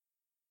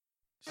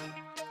Hey.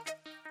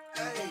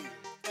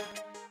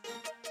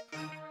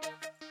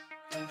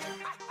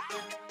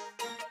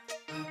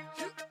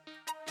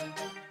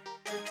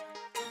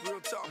 Real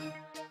talk.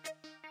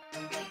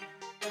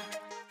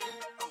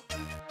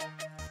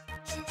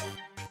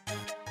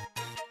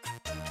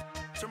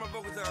 Turn my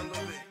vocals down a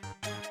little bit.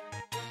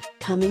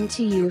 Coming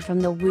to you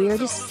from the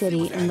weirdest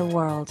city in the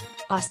world,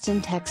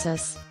 Austin,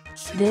 Texas.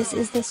 This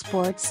is the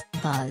Sports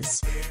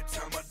Buzz.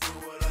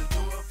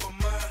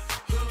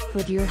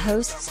 With your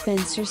host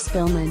Spencer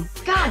Spillman.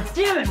 God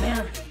damn it,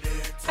 man!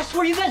 I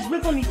swear you guys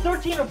rip on me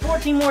 13 or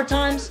 14 more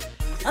times,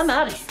 I'm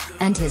out of here.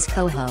 And his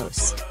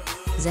co-host,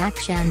 Zach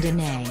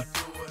Chandonnet.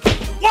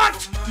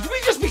 What? Did we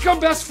just become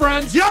best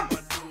friends? Yep!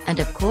 And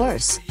of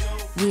course,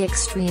 the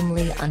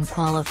extremely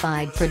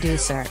unqualified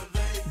producer,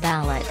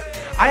 Ballad.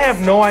 I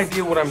have no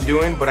idea what I'm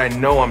doing, but I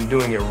know I'm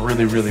doing it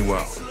really, really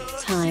well.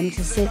 Time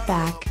to sit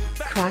back,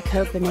 crack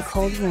open a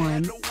cold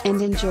one, and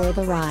enjoy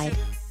the ride.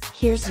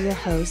 Here's your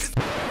host.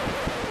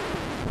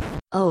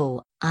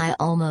 Oh, I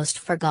almost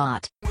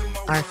forgot.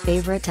 Our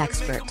favorite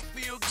expert,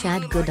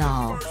 Chad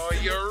Goodall. Oh,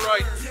 you're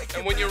right.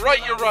 And when you're right,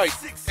 you're right.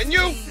 And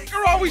you're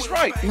always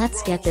right.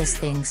 Let's get this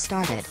thing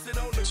started.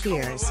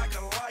 Cheers.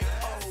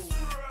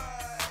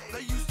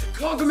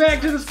 Welcome back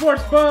to the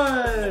Sports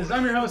Buzz.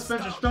 I'm your host,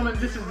 Spencer Spillman.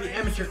 This is the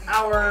Amateur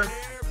Hour.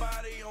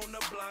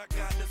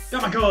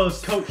 Got my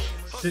co-host, Coach,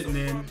 sitting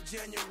in.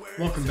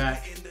 Welcome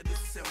back.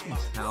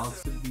 Thanks, pal.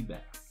 It's good to be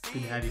back.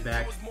 Good to have you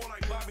back.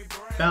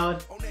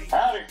 Ballad,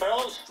 Howdy,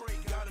 fellas.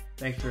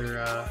 thanks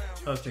for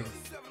hosting.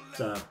 It's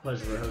a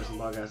pleasure for hosting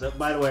the podcast. Oh,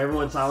 by the way,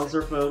 everyone silence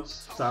their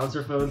phones. Silence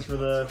their phones for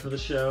the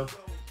show,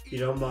 if you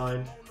don't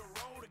mind.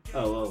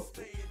 Oh,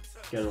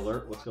 get an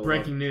alert. What's going on?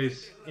 Breaking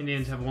news: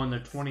 Indians have won their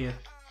 20th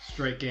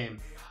straight game.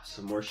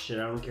 Some more shit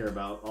I don't care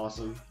about.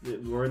 Awesome.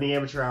 We're in the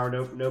amateur hour.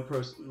 No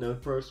pro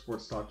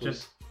sports talk.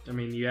 Please.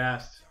 You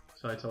asked,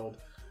 so I told.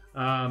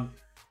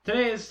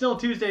 Today is still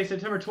Tuesday,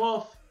 September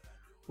 12th.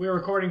 We are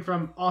recording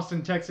from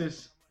Austin,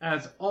 Texas.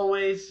 As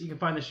always, you can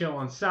find the show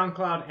on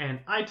SoundCloud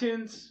and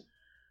iTunes.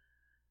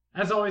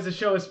 As always, the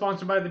show is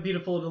sponsored by the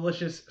beautiful,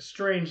 delicious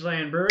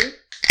Strangeland Brewery.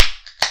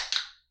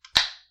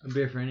 A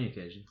beer for any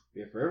occasion.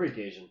 Beer for every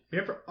occasion.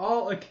 Beer for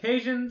all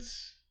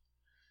occasions.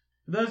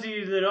 For those of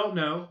you that don't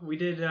know, we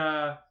did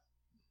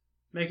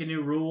make a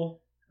new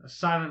rule, a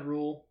silent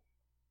rule.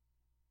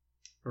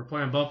 We're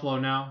playing Buffalo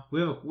now.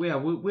 We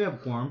have a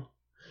quorum.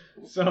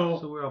 So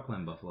we're all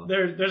playing Buffalo.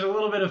 There's a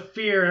little bit of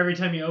fear every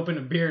time you open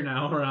a beer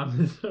now around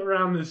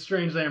this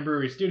Strangeland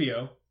Brewery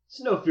studio.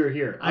 There's no fear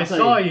here. I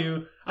saw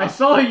you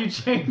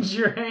change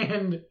your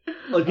hand.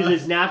 Look, because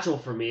it's natural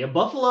for me. A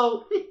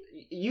Buffalo,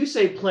 you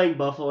say playing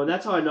Buffalo, and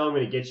that's how I know I'm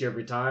going to get you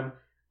every time.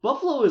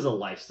 Buffalo is a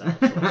lifestyle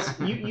choice.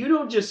 You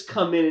don't just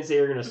come in and say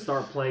you're going to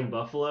start playing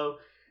Buffalo.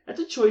 That's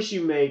a choice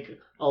you make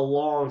a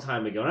long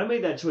time ago. And I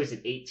made that choice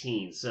at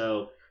 18,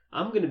 so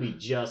I'm going to be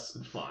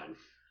just fine.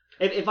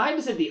 If I had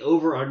to set the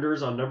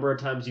over-unders on number of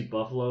times you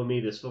Buffalo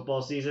me this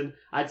football season,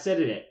 I'd set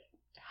it at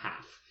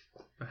half.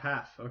 A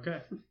half,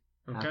 okay.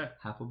 Okay.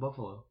 Half a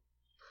Buffalo.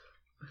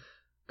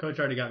 Coach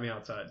already got me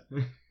outside.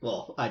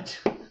 Well, I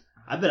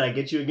bet I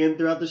get you again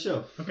throughout the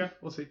show. Okay,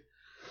 we'll see.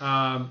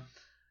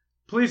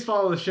 Please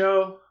follow the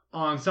show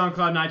on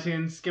SoundCloud and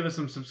iTunes. Give us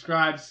some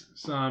subscribes,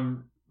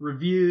 some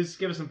reviews.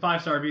 Give us some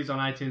 5-star reviews on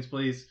iTunes,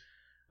 please.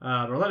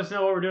 Or let us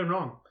know what we're doing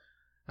wrong.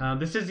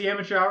 This is the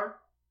Amateur Hour.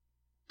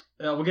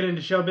 We'll get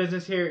into show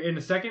business here in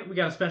a second. We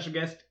got a special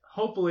guest.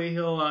 Hopefully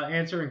he'll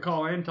answer and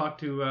call in, talk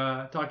to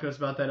us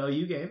about that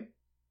OU game.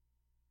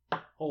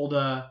 Old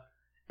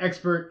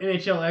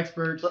NHL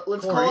expert.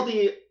 Let's Corey. call it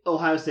the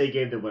Ohio State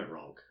game that went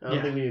wrong. I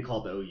don't think we need to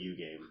call it the OU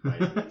game.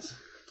 Right?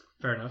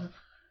 Fair enough.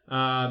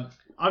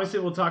 Obviously,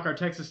 we'll talk our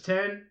Texas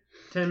 10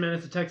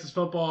 minutes of Texas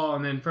football,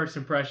 and then first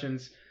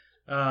impressions.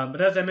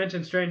 But as I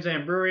mentioned,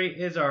 Strangeland Brewery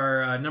is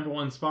our number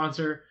one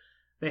sponsor.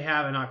 They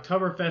have an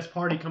Oktoberfest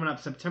party coming up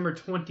September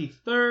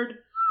 23rd,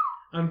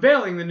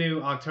 unveiling the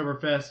new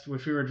Oktoberfest,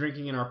 which we were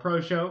drinking in our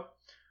pro show.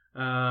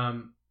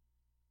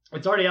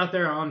 It's already out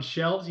there on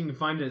shelves. You can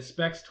find it at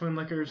Specs, Twin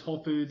Liquors,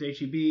 Whole Foods,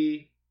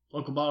 H-E-B,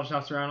 local bottle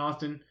shops around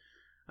Austin.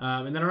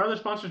 And then our other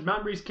sponsors,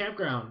 Mountain Breeze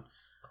Campground.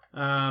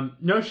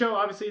 No show,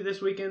 obviously,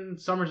 this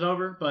weekend. Summer's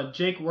over, but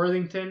Jake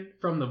Worthington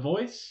from The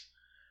Voice,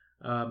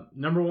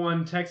 number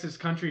one Texas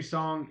country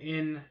song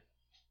in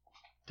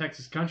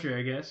Texas country,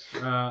 I guess,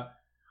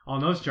 on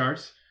those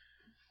charts.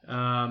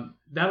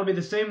 That'll be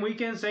the same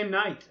weekend, same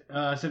night,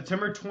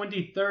 September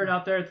 23rd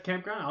out there at the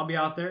campground. I'll be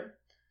out there.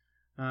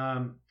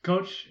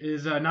 Coach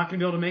is not going to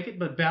be able to make it,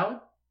 but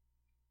Ballard?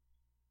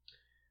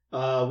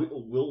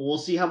 We'll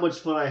see how much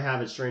fun I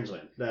have at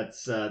Strangeland.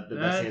 That's the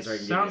best answer I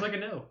can give. Sounds like a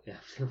no. Yeah.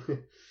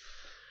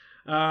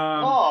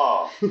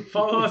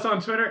 Follow us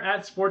on Twitter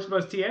at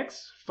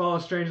SportsBuzzTX. Follow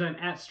Strangeland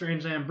at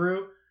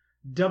StrangelandBrew.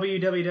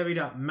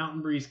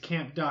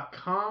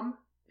 www.mountainbreezecamp.com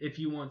if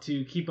you want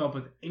to keep up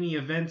with any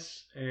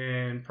events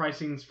and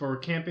pricings for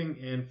camping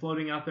and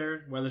floating out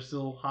there. Weather's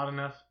still hot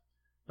enough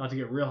not to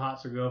get real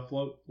hot, so go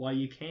float while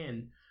you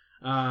can.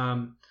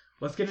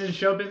 Let's get into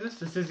show business.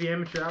 This is the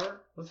Amateur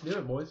Hour. Let's do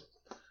it, boys.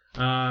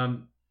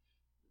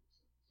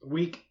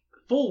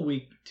 full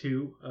week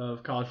 2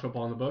 of college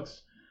football in the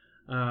books.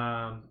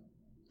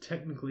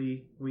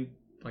 Technically week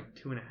like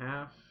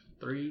 2.5,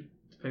 3,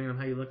 depending on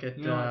how you look at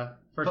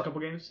first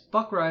couple games.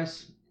 Fuck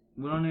Rice.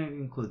 We don't need to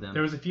include them.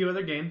 There was a few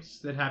other games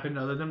that happened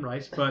other than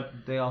Rice, but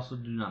they also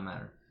do not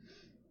matter.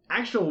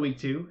 Actual week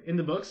 2 in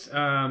the books.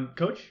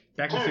 Coach,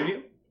 back in the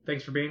studio.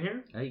 Thanks for being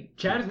here. Hey,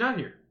 Chad is not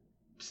here.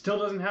 Still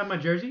doesn't have my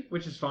jersey,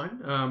 which is fine.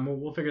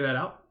 We'll figure that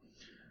out.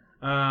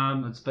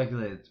 Let's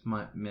speculate. It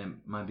might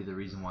be the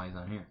reason why he's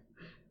not here.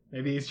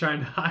 Maybe he's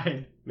trying to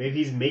hide.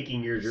 Maybe he's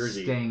making your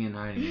jersey. Staying and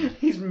hiding.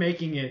 He's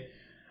making it.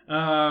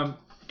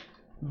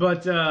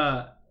 But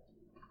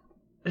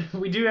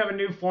we do have a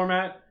new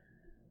format,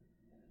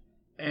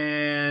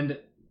 and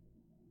it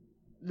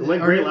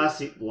went great last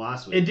week.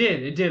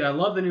 It did. I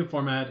love the new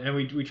format, and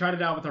we tried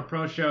it out with our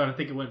pro show, and I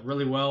think it went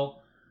really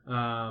well.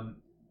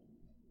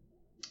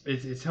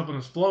 It's helping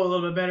us flow a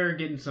little bit better,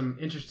 getting some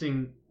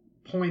interesting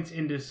points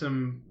into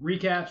some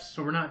recaps,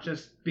 so we're not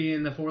just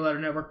being the 4-letter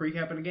network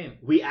recapping a game.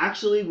 We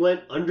actually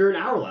went under an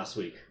hour last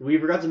week. We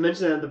forgot to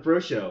mention that at the pro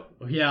show.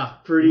 Yeah,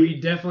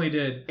 we definitely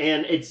did.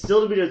 And it's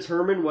still to be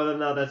determined whether or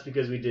not that's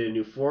because we did a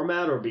new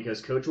format or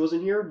because Coach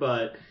wasn't here,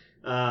 but...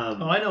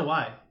 I know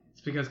why.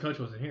 It's because Coach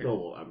wasn't here. Oh,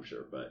 well, I'm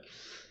sure, but...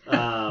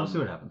 we'll see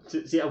what happens.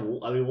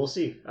 We'll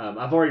see.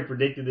 I've already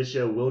predicted this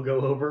show will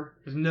go over.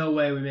 There's no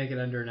way we make it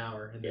under an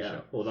hour in the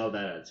show. Well, not with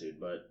that attitude,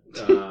 but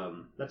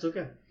that's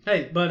okay.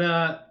 Hey,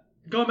 but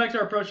going back to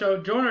our pro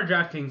show, join our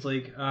DraftKings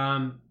League.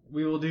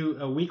 We will do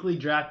a weekly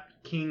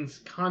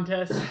DraftKings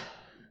contest,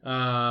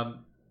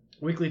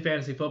 weekly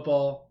fantasy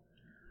football.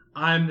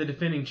 I'm the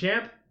defending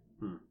champ.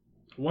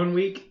 1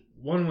 week,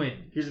 1 win.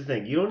 Here's the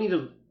thing. You don't need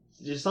to...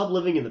 Just stop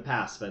living in the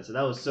past, Spencer.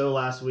 That was so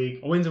last week.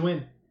 A win's a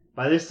win.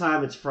 By this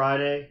time, it's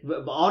Friday.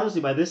 But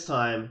honestly, by this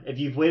time, if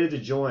you've waited to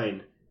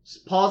join,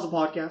 pause the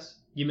podcast.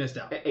 You missed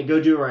out. And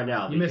go do it right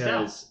now. You missed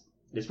out.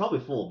 It's probably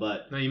full,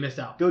 but... No, you missed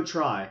out. Go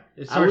try.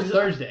 It starts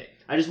Thursday.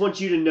 I just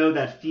want you to know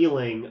that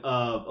feeling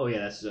of... Oh, yeah,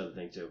 that's the other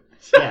thing, too.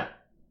 Yeah.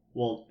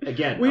 Well,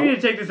 again... We need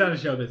to take this out of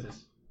show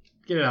business.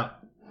 Get it out.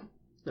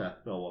 Yeah,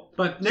 well.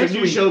 But next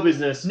week... show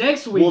business.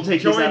 Next week, we'll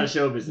take this out of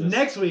show business.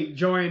 Next week,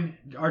 join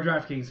our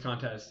DraftKings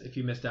contest if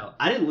you missed out.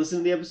 I didn't listen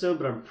to the episode,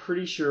 but I'm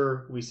pretty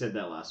sure we said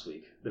that last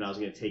week. That I was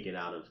going to take it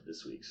out of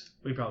this week's.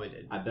 We probably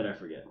did. I bet I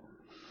forget.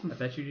 I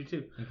bet you do,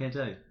 too. I can't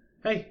tell you.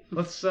 Hey,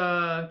 let's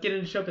get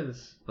into show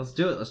business. Let's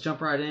do it. Let's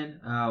jump right in.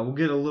 We'll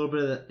get a little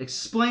bit of the...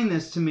 Explain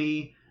this to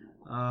me.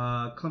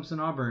 Clemson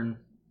Auburn.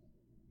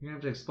 You're going to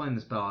have to explain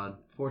this, Ballad.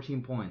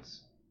 14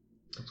 points.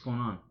 What's going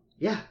on?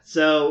 Yeah,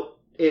 so...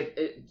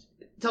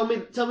 Tell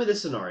me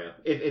this scenario.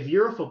 If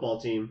you're a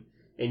football team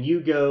and you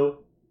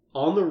go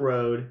on the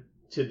road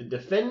to the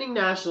defending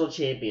national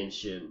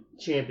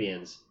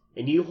champions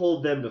and you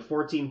hold them to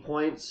 14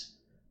 points,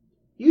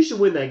 you should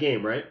win that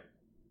game, right?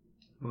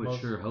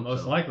 Most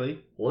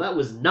likely. Well, that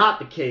was not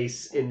the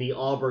case in the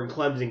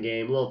Auburn-Clemson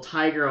game. A little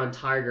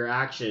tiger-on-tiger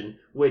action,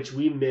 which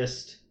we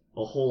missed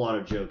a whole lot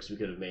of jokes we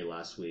could have made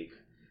last week.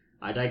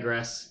 I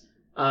digress.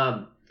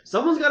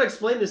 Someone's got to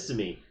explain this to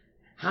me.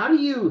 How do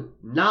you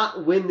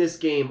not win this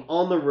game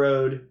on the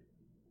road,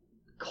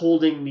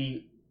 holding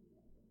the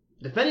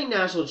defending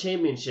national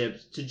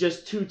championships to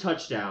just 2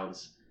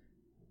 touchdowns?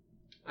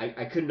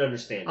 I couldn't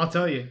understand. I'll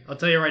tell you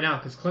right now,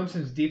 because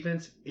Clemson's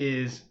defense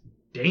is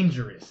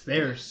dangerous. They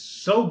are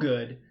so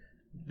good.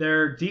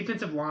 Their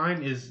defensive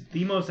line is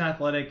the most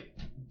athletic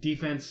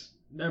defense.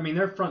 I mean,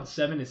 their front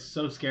 7 is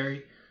so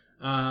scary.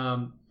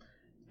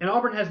 And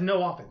Auburn has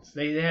no offense.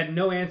 They had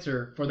no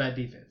answer for that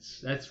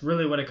defense. That's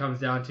really what it comes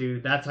down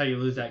to. That's how you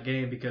lose that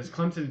game, because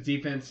Clemson's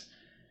defense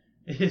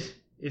is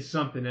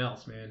something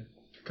else, man.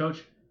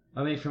 Coach?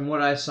 I mean, from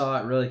what I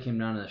saw, it really came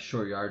down to the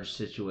short yardage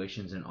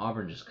situations, and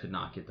Auburn just could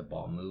not get the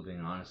ball moving,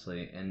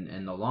 honestly.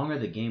 And the longer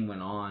the game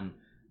went on,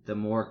 the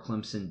more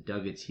Clemson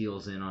dug its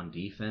heels in on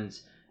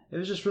defense. It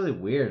was just really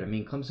weird. I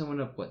mean, Clemson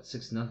went up,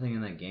 6-0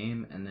 in that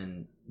game, and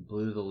then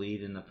blew the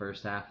lead in the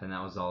first half, and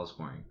that was all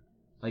scoring.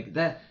 Like,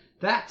 that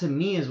to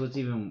me is what's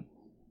even...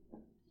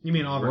 You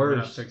mean Auburn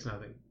went up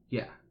 6-0?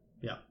 Yeah.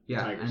 Yeah.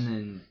 Yeah, Tigers. and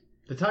then...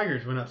 The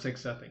Tigers went up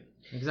 6-0.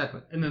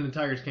 Exactly. And then the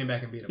Tigers came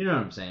back and beat them. You know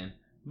what I'm saying.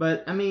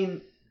 But, I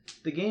mean,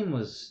 the game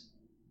was,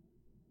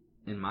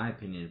 in my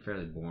opinion,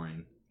 fairly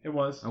boring. It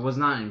was. I was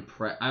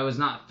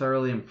not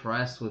thoroughly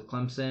impressed with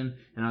Clemson,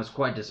 and I was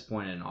quite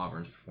disappointed in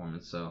Auburn's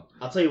performance, so...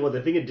 I'll tell you what,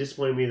 the thing that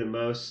disappointed me the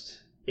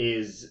most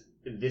is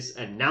this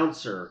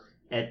announcer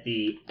at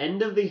the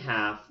end of the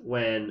half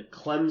when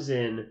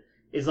Clemson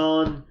is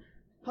on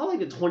probably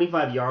the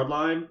 25-yard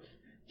line.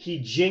 He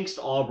jinxed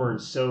Auburn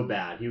so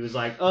bad. He was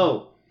like,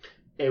 oh,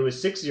 it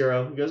was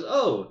 6-0. He goes,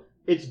 oh,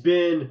 it's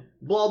been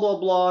blah, blah,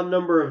 blah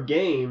number of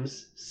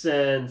games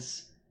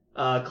since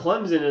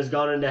Clemson has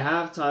gone into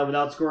halftime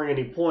without scoring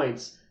any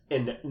points.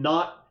 And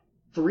not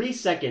 3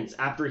 seconds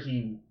after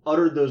he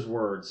uttered those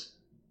words,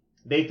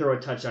 they throw a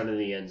touchdown in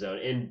the end zone.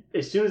 And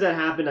as soon as that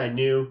happened, I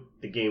knew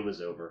the game was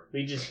over.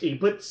 He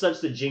put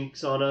such the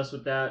jinx on us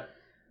with that.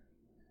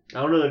 I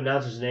don't know the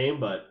announcer's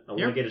name, but I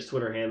want to get his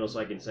Twitter handle so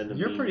I can send him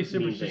You're a pretty mean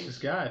superstitious things.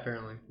 guy,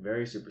 apparently.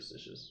 Very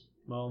superstitious.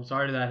 Well, I'm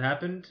sorry that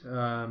happened.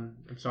 I'm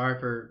sorry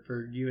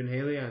for you and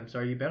Haley. I'm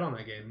sorry you bet on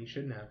that game. You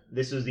shouldn't have.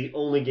 This was the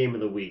only game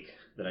of the week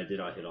that I did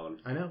not hit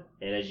on. I know.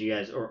 And as you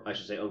guys, or I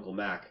should say Uncle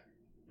Mac,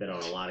 bet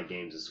on a lot of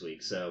games this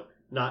week. So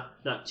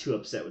not too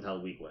upset with how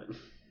the week went.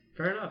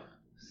 Fair enough.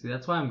 See,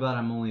 that's why I'm glad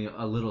I'm only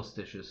a little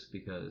stitious,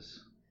 because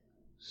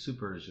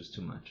super is just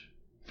too much.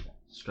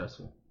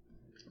 Stressful.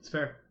 It's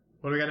fair.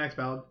 What do we got next,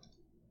 Ballad?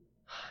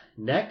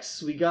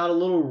 Next, we got a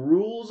little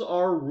Rules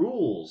Are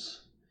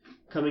Rules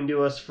coming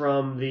to us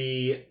from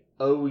the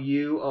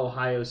OU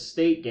Ohio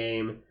State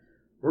game.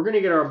 We're going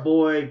to get our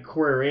boy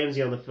Corey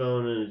Ramsey on the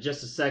phone in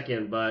just a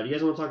second, but you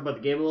guys want to talk about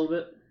the game a little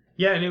bit?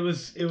 Yeah, and it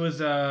was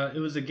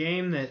a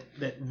game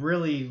that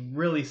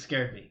really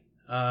scared me.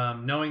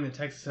 Knowing that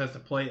Texas has to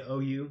play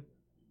OU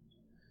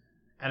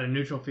at a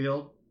neutral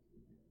field,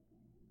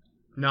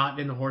 not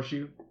in the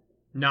horseshoe,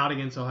 not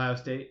against Ohio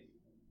State.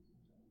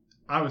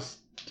 I was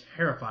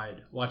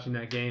terrified watching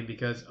that game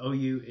because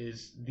OU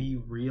is the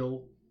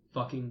real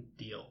fucking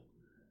deal.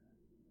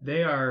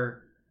 They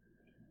are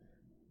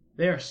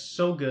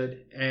so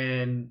good,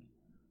 and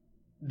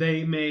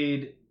they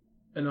made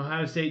an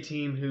Ohio State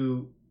team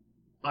who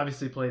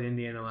obviously played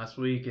Indiana last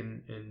week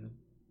and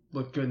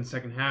looked good in the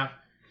second half.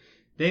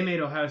 They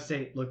made Ohio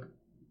State look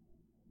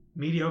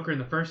mediocre in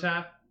the first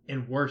half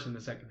and worse in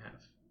the second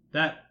half.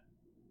 That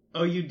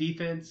OU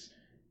defense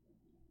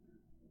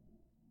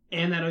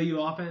and that OU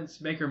offense,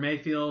 Baker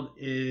Mayfield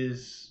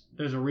there's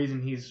a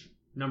reason he's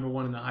number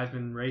one in the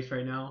Heisman race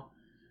right now.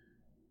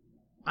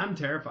 I'm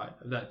terrified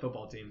of that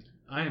football team.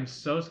 I am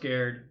so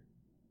scared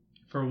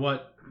for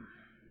what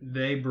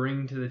they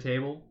bring to the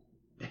table.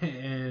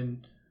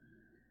 And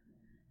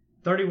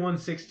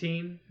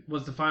 31-16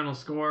 was the final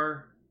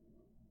score.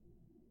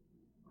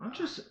 I'm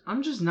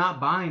just not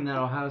buying that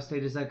Ohio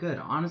State is that good.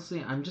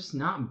 Honestly, I'm just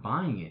not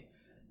buying it.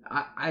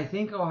 I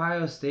think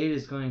Ohio State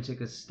is going to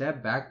take a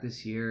step back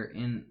this year,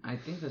 and I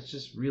think that's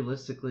just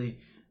realistically,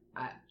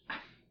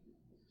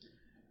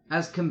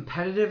 as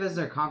competitive as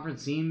their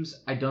conference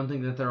seems, I don't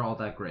think that they're all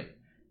that great.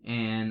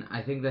 And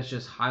I think that's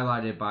just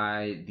highlighted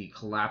by the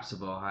collapse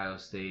of Ohio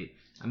State.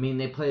 I mean,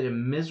 they played a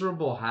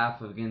miserable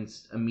half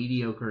against a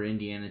mediocre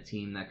Indiana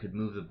team that could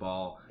move the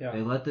ball. Yeah.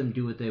 They let them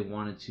do what they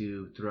wanted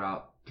to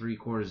throughout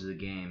 3/4 of the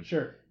game.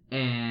 Sure.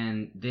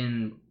 And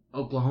then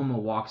Oklahoma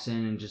walks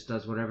in and just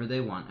does whatever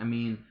they want. I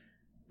mean,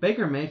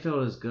 Baker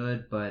Mayfield is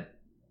good, but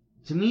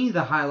to me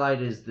the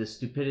highlight is the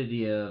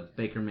stupidity of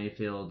Baker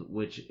Mayfield,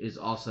 which is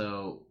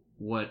also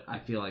what I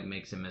feel like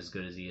makes him as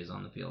good as he is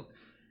on the field.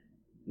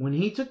 When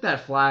he took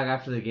that flag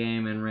after the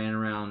game and ran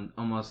around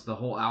almost the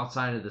whole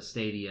outside of the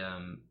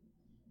stadium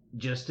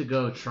just to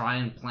go try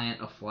and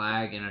plant a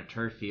flag in a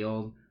turf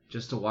field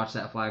just to watch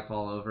that flag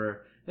fall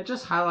over, it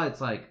just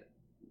highlights like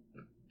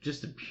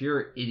just the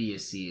pure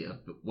idiocy of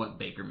what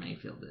Baker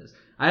Mayfield is.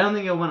 I don't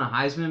think he'll win a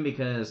Heisman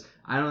because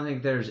I don't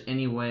think there's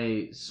any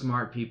way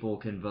smart people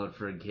can vote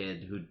for a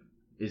kid who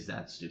is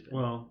that stupid.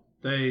 Well,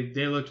 they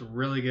looked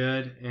really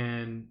good,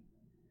 and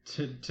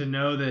to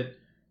know that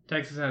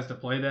Texas has to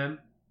play them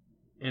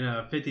in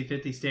a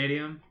 50-50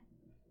 stadium,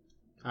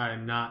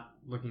 I'm not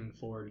looking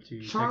forward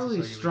to Charlie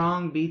Texas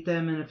Strong beat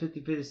them in a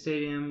 50-50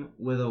 stadium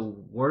with a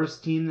worse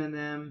team than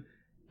them,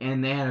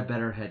 and they had a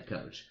better head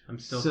coach. I'm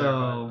still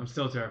terrified. I'm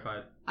still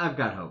terrified. I've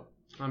got hope.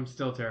 I'm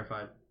still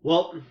terrified.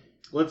 Well,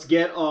 let's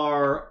get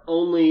our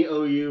only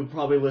OU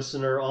probably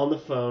listener on the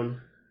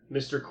phone,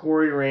 Mr.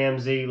 Corey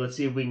Ramsey. Let's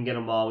see if we can get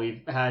him all.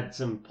 We've had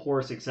some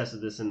poor success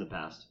of this in the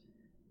past.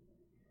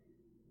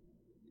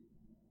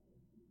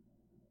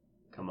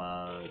 Come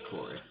on,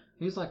 Corey.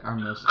 He's like our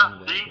most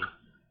unavailable.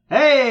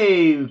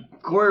 Hey,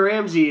 Corey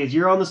Ramsey,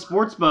 you're on the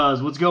Sports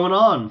Buzz. What's going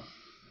on?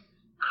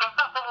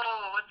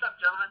 Oh, what's up,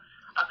 gentlemen?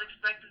 I was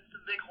expecting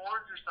some big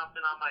horns or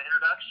something on my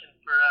introduction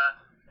for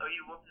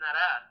OU whooping that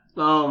ass.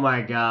 Oh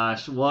my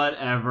gosh,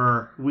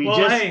 whatever.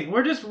 Hey,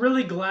 we're just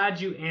really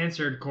glad you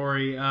answered,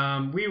 Corey.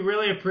 We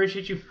really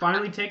appreciate you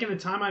finally taking the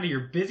time out of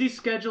your busy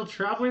schedule,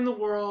 traveling the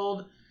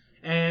world,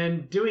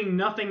 and doing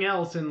nothing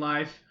else in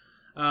life.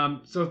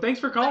 So thanks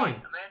for calling. Hey,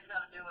 a man's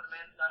got to do what a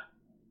man's got.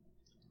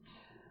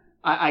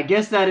 I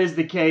guess that is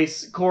the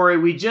case. Corey,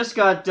 we just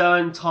got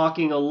done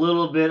talking a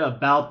little bit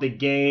about the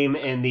game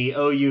and the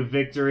OU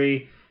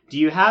victory. Do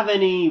you have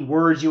any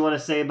words you want to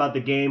say about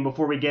the game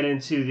before we get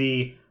into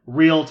the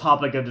real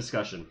topic of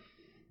discussion?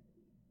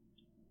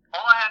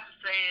 All I have to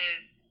say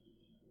is...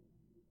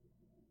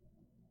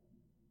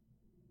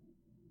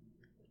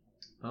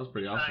 That was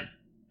pretty awesome.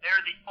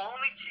 They're the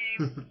only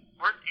team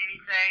worth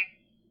anything.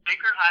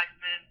 Baker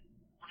Heisman.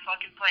 We're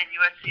fucking playing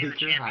USC in the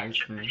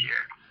championship this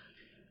year.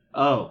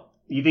 Oh,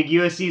 you think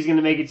USC is going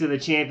to make it to the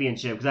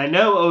championship? Because I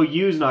know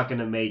OU's not going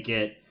to make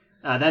it.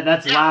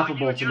 That's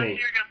laughable to me. USC are going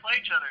to play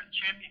each other in the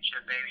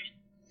championship, baby.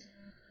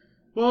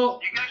 Well,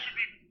 you guys should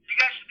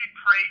be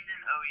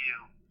praising OU.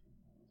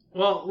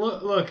 Well,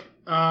 look.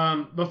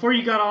 Before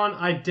you got on,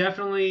 I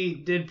definitely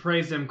did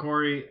praise them,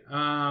 Corey.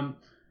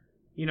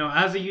 You know,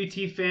 as a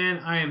UT fan,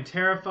 I am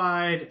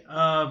terrified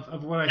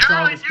of what I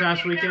saw this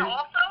past weekend.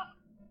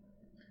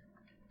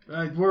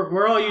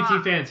 We're all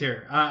UT fans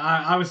here.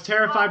 I was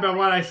terrified by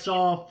what I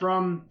saw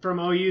from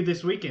OU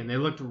this weekend.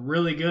 They looked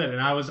really good, and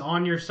I was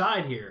on your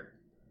side here.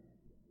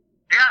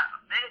 Yeah,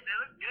 they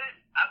look good.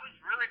 I was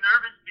really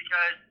nervous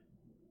because,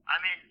 I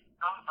mean,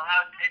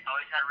 Ohio State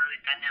always had a really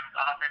dynamic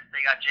offense. They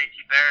got JT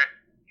Barrett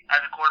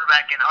as a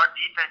quarterback, and our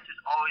defense has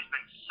always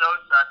been so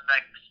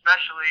suspect,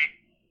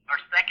 especially our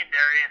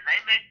secondary, and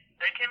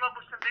they came up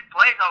with some big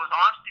plays. I was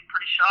honestly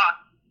pretty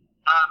shocked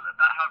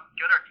about how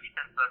good our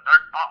defense looked.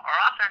 Our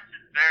offense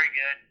is very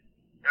good.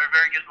 They were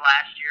very good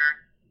last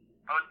year.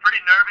 I was pretty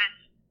nervous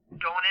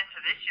going into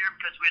this year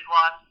because we'd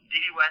lost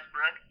D.D.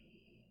 Westbrook.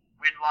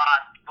 We'd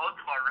lost both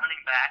of our running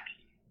backs.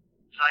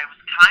 So I was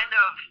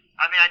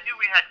I knew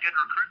we had good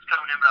recruits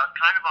coming in, but I was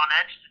kind of on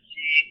edge to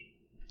see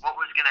what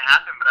was going to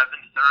happen. But I've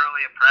been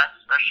thoroughly impressed,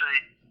 especially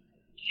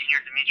senior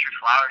Dimitri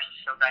Flowers is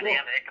so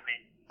dynamic. I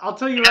mean, I'll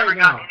tell you he right never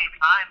got now. any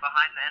time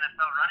behind the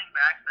NFL running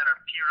backs that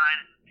are P. Ryan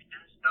and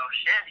Stevenson. So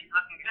shit, he's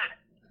looking good.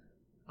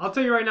 I'll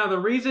tell you right now,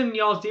 the reason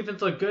y'all's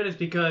defense looked good is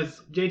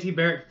because JT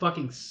Barrett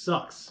fucking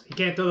sucks. He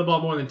can't throw the ball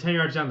more than 10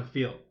 yards down the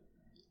field.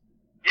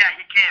 Yeah,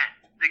 he can.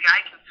 The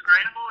guy can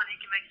scramble and he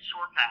can make a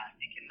short pass.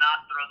 He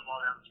cannot throw the ball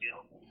down the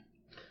field.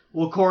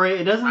 Well, Corey,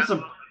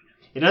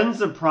 it doesn't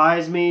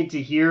surprise me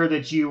to hear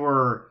that you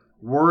were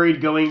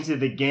worried going to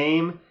the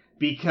game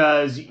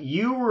because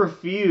you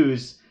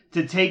refuse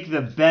to take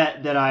the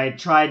bet that I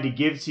tried to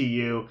give to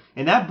you,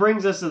 and that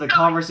brings us to the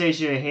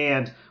conversation at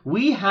hand.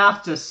 We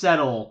have to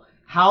settle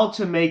how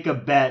to make a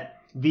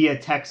bet via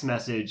text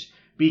message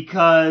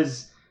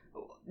because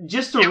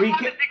just to recap,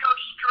 wanted to go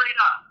straight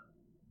up.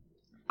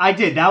 I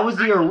did. That was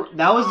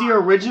the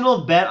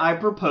original bet I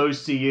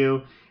proposed to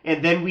you,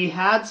 and then we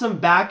had some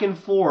back and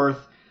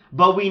forth,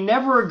 but we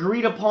never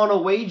agreed upon a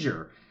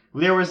wager.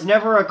 There was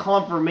never a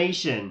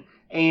confirmation.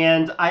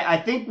 And I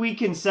think we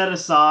can set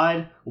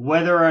aside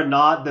whether or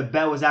not the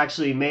bet was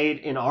actually made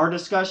in our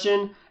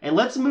discussion. And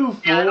let's move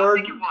Yeah,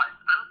 forward. I don't think it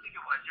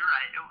was. You're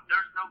right.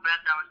 There's no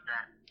bet that was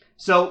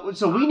set.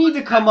 So we need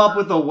to come up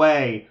with a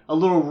way, a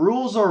little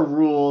rules or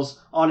rules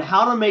on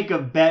how to make a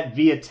bet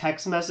via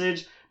text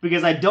message.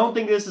 Because I don't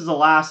think this is the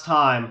last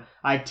time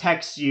I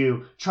text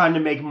you trying to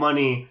make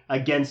money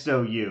against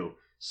OU.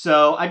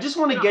 So I just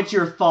want to get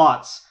your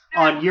thoughts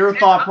on your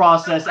thought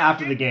process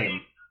after the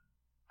game.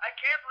 I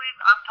can't believe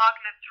I'm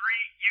talking to 3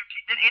 UT.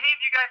 Did any of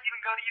you guys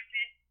even go to UT?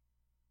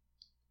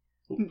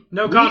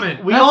 No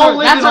comment. We all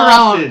live in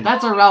Austin.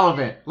 That's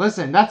irrelevant.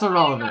 Listen, that's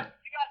irrelevant.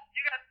 You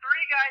got 3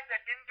 guys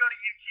that didn't go to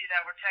UT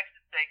that were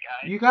Texas State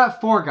guys. You got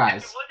 4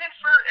 guys. If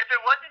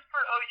it wasn't for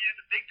OU,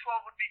 the Big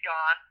 12 would be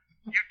gone.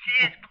 UT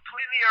is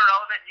completely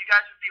irrelevant. You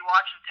guys would be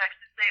watching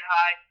Texas State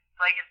High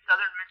play against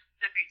Southern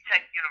Mississippi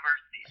Tech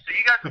University. So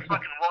you guys are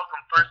fucking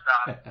welcome. First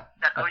off,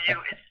 that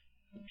OU is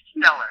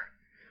stellar.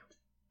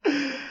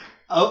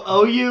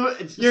 OU,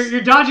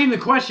 You're dodging the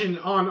question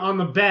on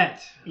the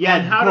bet. Yeah,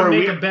 on how to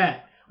make a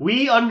bet.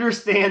 We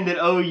understand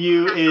that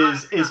OU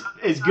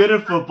is good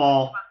at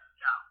football.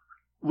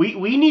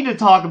 We need to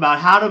talk about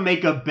how to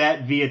make a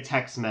bet via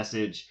text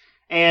message.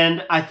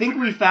 And I think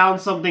we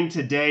found something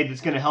today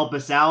that's going to help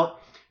us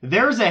out.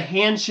 There's a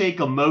handshake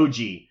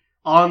emoji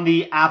on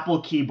the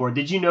Apple keyboard.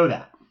 Did you know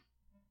that?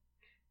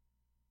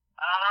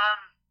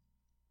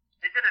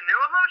 Is it a new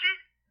emoji?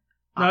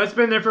 No, it's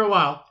been there for a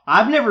while.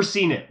 I've never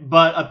seen it,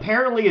 but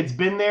apparently it's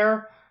been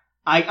there.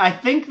 I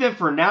think that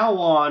for now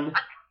on,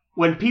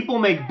 when people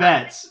make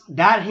bets,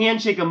 that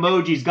handshake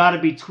emoji's got to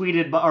be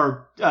tweeted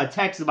or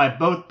texted by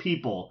both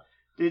people.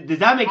 Does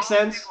that make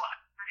sense?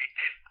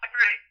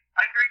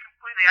 I agree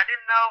completely. I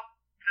didn't know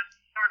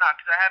or not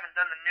because I haven't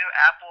done the new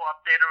Apple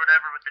update or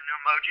whatever with the new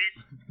emojis.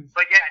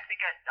 But yeah, I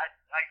think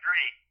I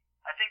agree.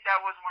 I think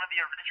that was one of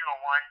the original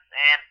ones,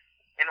 and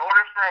in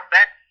order for a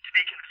bet to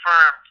be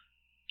confirmed,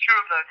 2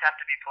 of those have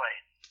to be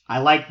played.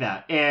 I like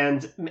that.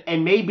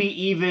 And maybe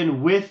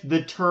even with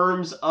the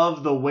terms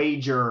of the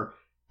wager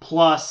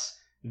plus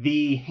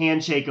the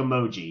handshake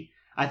emoji.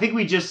 I think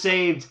we just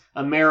saved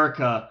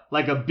America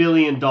like $1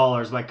 billion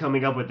by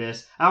coming up with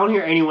this. I don't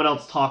hear anyone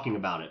else talking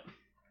about it.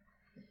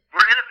 We're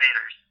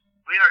innovators.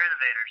 We are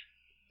innovators.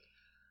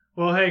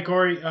 Well, hey,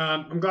 Corey,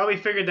 I'm glad we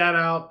figured that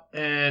out.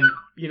 And,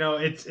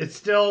 it's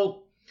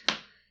still,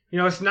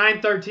 it's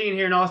 9:13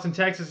 here in Austin,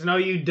 Texas, and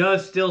OU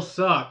does still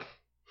suck.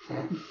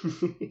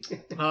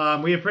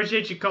 We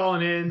appreciate you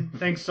calling in.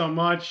 Thanks so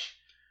much.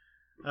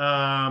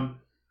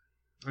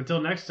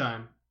 Until next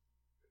time.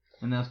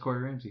 And that's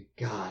Corey Ramsey.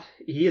 God,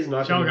 he is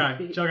not Chill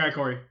guy,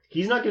 Corey.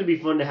 He's not going to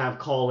be fun to have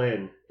call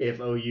in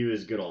if OU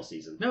is good all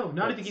season. No,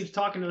 not if he keeps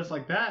talking to us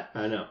like that.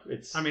 I know.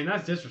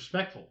 That's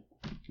disrespectful.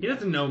 He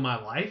doesn't know my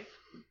life.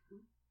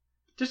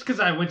 Just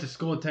because I went to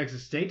school at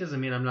Texas State doesn't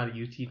mean I'm not a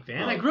UT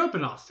fan. I grew up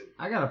in Austin.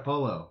 I got a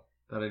polo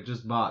that I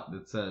just bought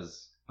that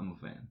says I'm a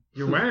fan.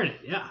 You're wearing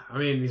it, yeah.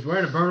 He's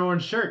wearing a burnt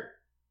orange shirt.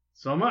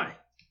 So am I.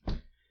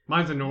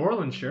 Mine's a New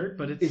Orleans shirt,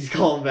 but it's... He's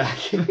calling back.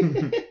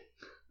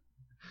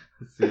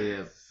 Let's see what he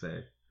has to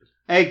say.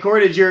 Hey,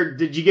 Corey, do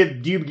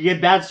you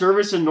get bad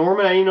service in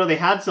Norman? I didn't know they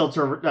had cell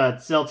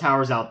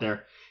towers out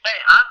there. Hey,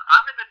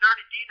 I'm in the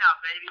dirty D now,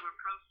 baby, where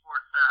pro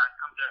sports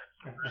come to.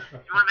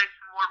 You want to make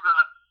some more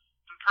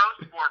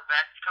pro sport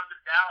bets. Come to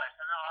Dallas.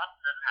 I know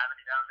Austin doesn't have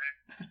any down there.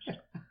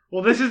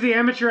 Well, this is the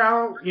amateur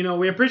hour. You know,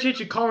 we appreciate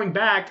you calling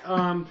back.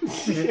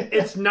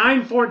 It's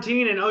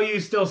 9:14 and OU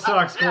still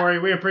sucks, Corey.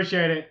 We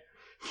appreciate it.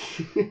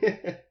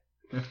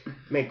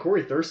 Man,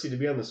 Corey thirsty to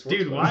be on the sports.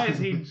 Dude, why is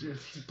he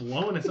just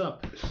blowing us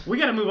up? We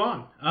got to move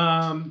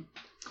on.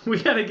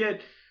 We got to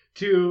get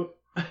to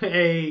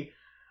a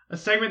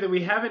segment that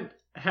we haven't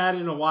had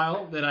in a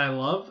while that I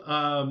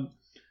love.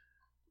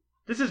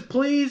 This is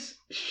Please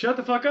Shut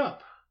the Fuck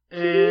Up.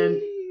 And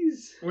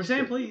Please. we're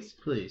saying please.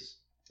 Please.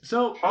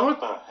 So,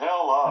 Shut the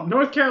hell up.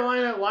 North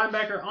Carolina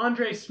linebacker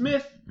Andre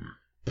Smith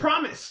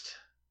promised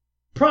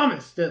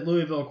that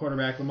Louisville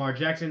quarterback Lamar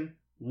Jackson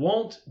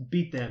won't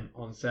beat them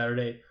on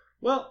Saturday.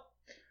 Well,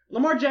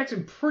 Lamar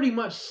Jackson pretty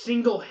much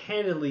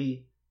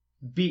single-handedly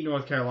beat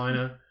North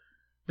Carolina.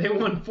 They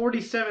won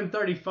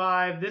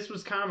 47-35. This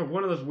was kind of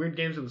one of those weird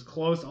games that was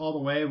close all the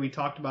way. We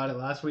talked about it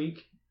last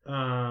week.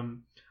 I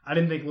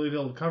didn't think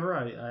Louisville would cover.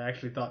 I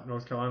actually thought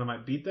North Carolina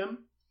might beat them.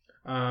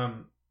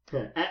 And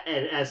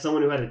as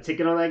someone who had a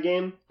ticket on that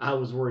game, I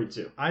was worried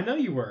too. I know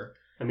you were.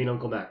 I mean,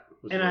 Uncle Mac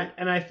was worried.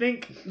 I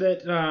think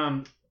that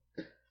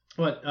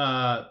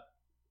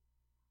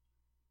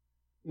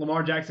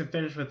Lamar Jackson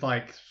finished with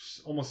like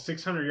almost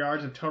 600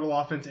 yards of total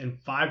offense and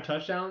 5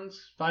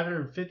 touchdowns,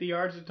 550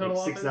 yards of total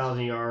offense.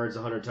 6,000 yards,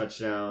 100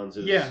 touchdowns.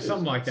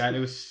 Something like that. It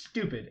was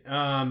stupid.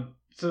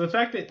 So the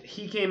fact that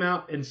he came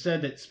out and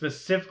said that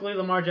specifically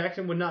Lamar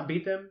Jackson would not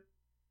beat them,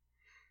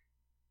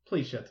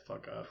 please shut the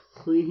fuck up.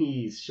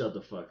 Please shut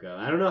the fuck up.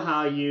 I don't know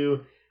how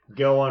you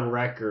go on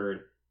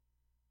record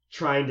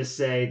trying to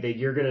say that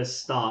you're going to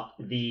stop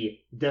the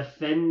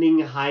defending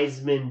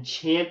Heisman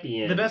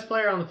champion. The best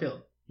player on the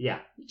field. Yeah,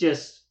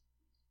 just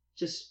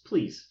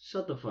please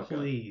shut the fuck up.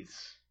 Please.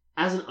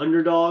 As an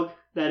underdog,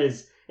 that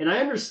is, and I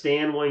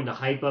understand wanting to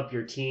hype up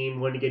your team,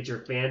 wanting to get your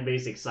fan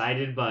base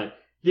excited, but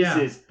this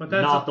is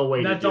not the way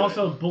to do it. That's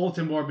also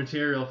bulletin board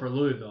material for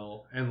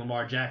Louisville and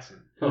Lamar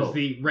Jackson, who's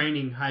the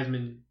reigning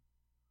Heisman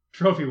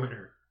Trophy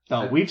winner.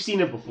 Oh, we've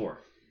seen it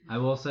before. I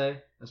will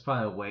say, that's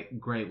probably a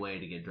great way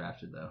to get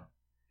drafted, though.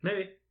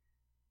 Maybe.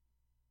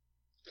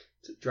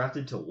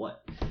 Drafted to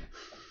what?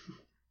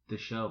 The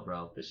show,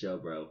 bro. The show,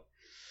 bro.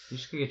 You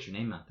just gotta get your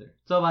name out there.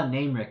 It's all about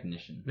name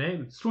recognition.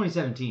 Name. It's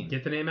 2017.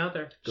 Get the name out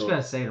there. Just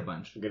gotta say it a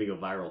bunch. I'm gonna go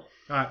viral. All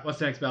right, what's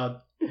next,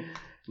 Ballad?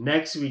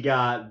 Next, we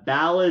got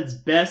Ballad's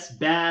Best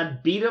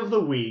Bad Beat of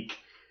the Week.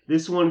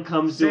 This one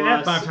comes to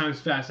us... Say that 5 times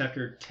fast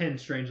after 10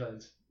 strange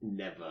lines.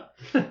 Never.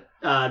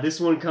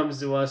 This one comes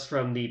to us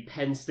from the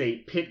Penn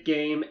State Pitt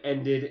game.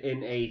 Ended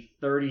in a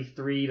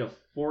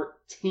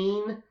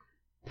 33-14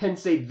 Penn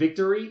State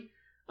victory.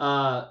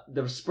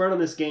 The spread on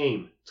this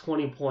game,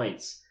 20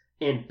 points.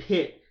 And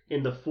Pitt,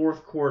 in the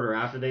fourth quarter,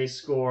 after they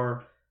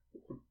score,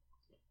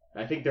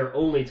 I think their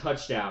only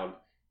touchdown,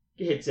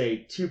 hits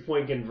a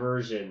 2-point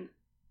conversion,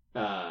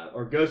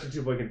 or goes for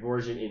 2-point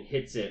conversion and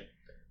hits it,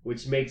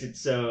 which makes it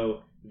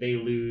so they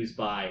lose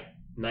by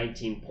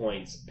 19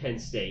 points. Penn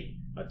State,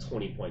 a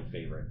 20-point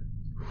favorite.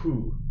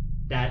 Whew.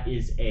 That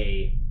is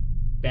a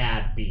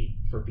bad beat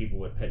for people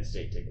with Penn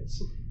State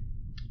tickets.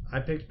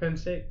 I picked Penn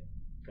State.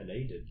 I know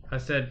you did. I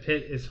said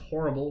Pitt is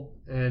horrible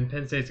and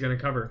Penn State's going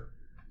to cover.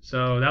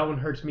 So that one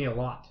hurts me a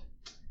lot.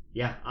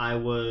 Yeah, I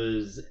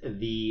was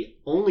the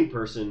only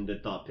person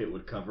that thought Pitt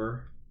would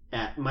cover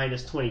at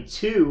minus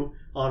 22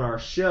 on our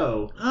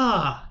show.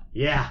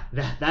 Yeah,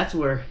 that's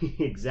where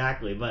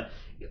exactly. But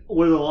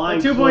where the line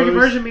a 2-point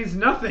conversion means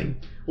nothing.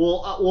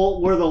 Well,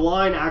 where the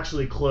line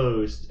actually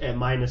closed at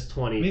minus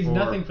 20 means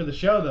nothing for the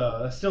show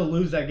though. I still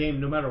lose that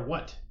game no matter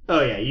what.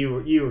 Oh yeah,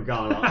 you were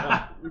gone.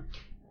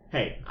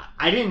 Hey,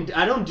 I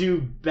don't do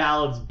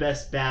Ballad's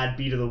Best Bad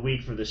Beat of the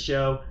Week for the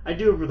show. I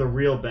do it for the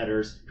real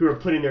bettors who are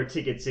putting their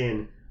tickets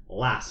in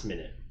last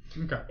minute.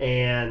 Okay.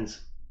 And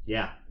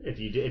yeah, if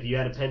you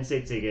had a Penn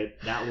State ticket,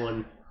 that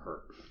one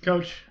hurt.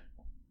 Coach,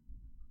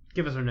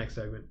 give us our next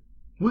segment.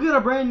 We got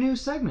a brand new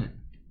segment.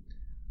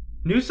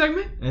 New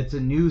segment? It's a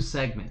new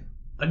segment.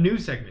 A new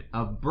segment.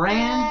 A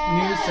brand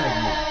new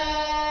segment.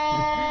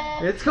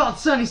 It's called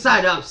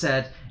Sunnyside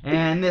Upset.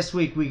 And this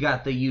week we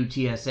got the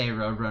UTSA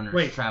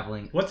Roadrunners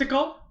traveling. What's it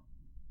called?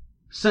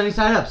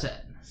 Sunnyside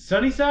Upset.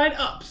 Sunnyside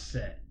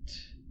Upset.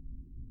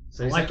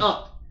 Sunnyside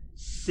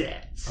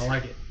Upset. I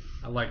like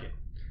it.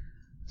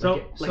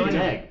 So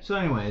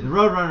anyway, the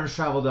Roadrunners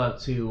traveled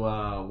up to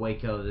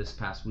Waco this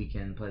past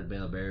weekend, played the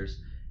Baylor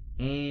Bears,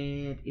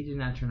 and it did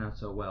not turn out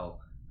so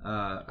well.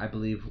 I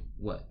believe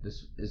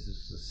this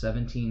is a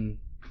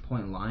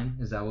 17-point line.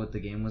 Is that what the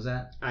game was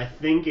at? I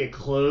think it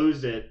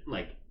closed at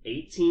like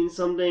 18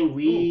 something.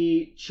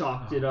 We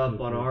chalked it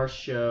up on our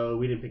show.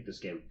 We didn't pick this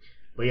game.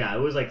 But yeah, it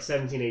was like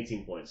 17,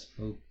 18 points.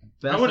 Well,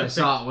 best I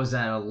saw it was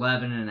at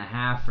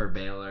 11.5 for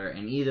Baylor.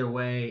 And either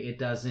way, it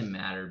doesn't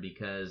matter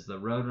because the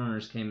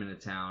Roadrunners came into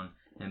town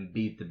and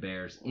beat the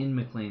Bears in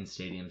McLean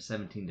Stadium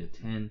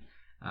 17-10.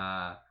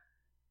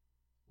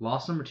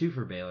 Loss number 2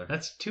 for Baylor.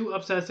 That's 2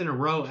 upsets in a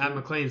row at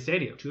McLean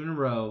Stadium. 2 in a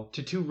row.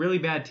 To 2 really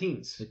bad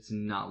teams. It's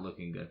not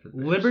looking good for the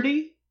Bears.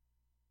 Liberty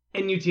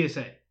and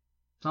UTSA.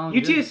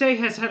 UTSA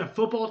has had a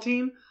football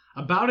team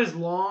about as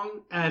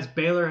long as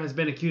Baylor has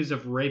been accused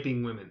of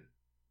raping women.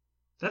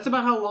 That's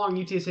about how long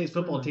UTSA's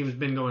football team has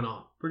been going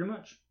on. Pretty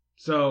much.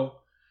 So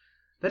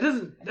that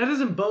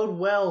doesn't bode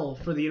well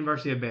for the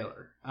University of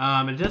Baylor.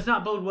 It does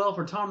not bode well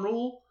for Tom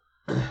Rule.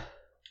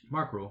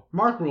 Mark Rule.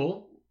 Mark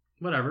Rule.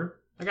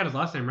 Whatever. I got his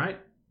last name right.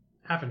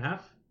 Half and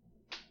half.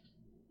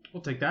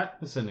 We'll take that.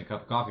 Let's send a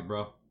cup of coffee,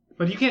 bro.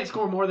 But you can't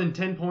score more than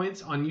 10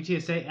 points on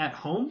UTSA at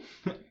home?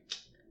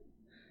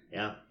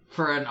 Yeah.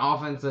 For an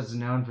offense that's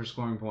known for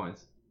scoring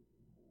points.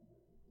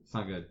 It's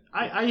not good.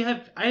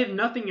 I have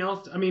nothing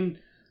else. I mean,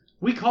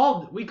 we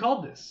called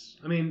this.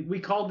 I mean, we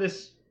called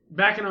this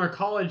back in our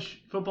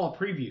college football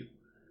preview.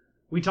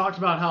 We talked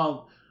about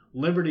how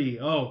Liberty,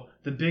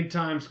 the big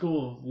time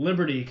school,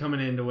 Liberty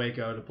coming into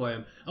Waco to play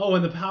them. Oh,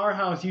 and the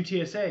powerhouse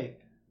UTSA.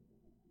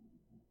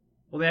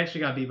 Well, they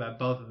actually got beat by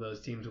both of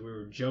those teams that we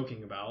were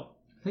joking about.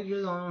 I think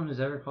you're the only one who's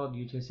ever called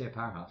UTSA a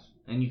powerhouse.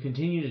 And you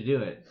continue to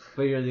do it,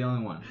 but you're the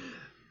only one.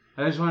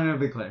 I just wanted to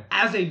be clear.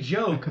 As a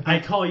joke, I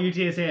call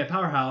UTSA a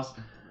powerhouse,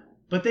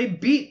 but they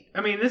beat,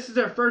 this is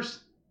their first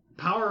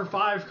Power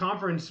 5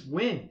 conference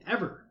win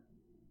ever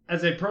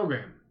as a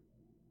program.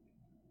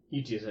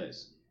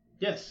 UTSA's.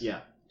 Yes.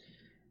 Yeah.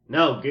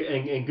 No, good,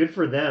 and good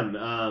for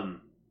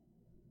them.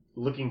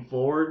 Looking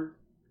forward,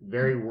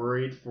 very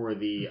worried for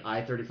the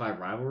I-35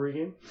 rivalry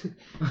game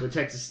with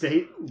Texas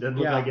State. Doesn't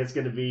look like it's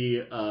going to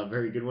be a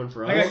very good one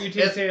for us. I got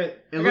UTSA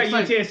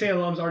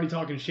alums already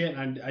talking shit,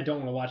 and I don't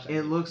want to watch that.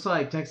 It looks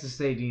like Texas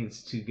State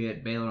needs to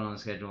get Baylor on the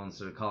schedule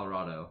instead of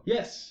Colorado.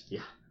 Yes.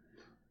 Yeah.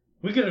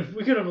 We could have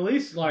at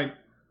least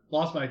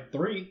lost by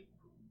 3.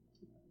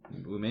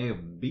 We may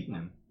have beaten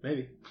them.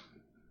 Maybe.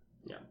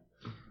 Yeah.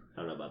 I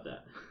don't know about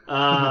that.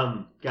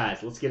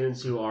 Guys, let's get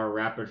into our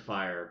rapid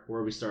fire. Where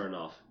are we starting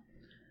off?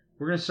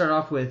 We're going to start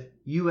off with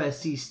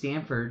USC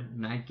Stanford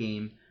night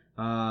game.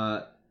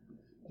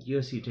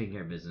 USC taking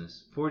care of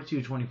business.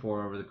 42-24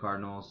 over the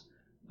Cardinals.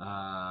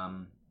 I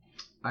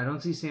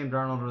don't see Sam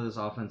Darnold or this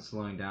offense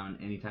slowing down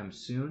anytime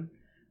soon.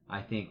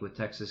 I think with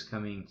Texas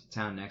coming to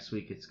town next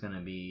week, it's going to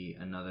be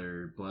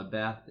another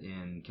bloodbath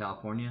in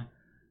California.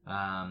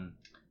 I'm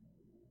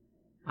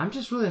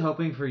just really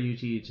hoping for UT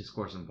to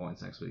score some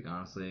points next week,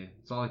 honestly.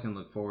 It's all I can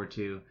look forward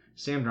to.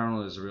 Sam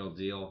Darnold is a real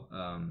deal.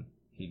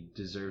 He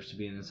deserves to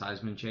be in this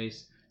Heisman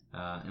chase,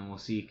 and we'll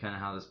see kind of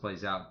how this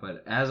plays out.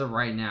 But as of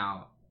right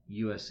now,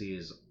 USC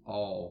is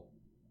all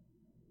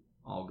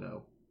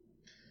go.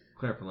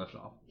 Clear for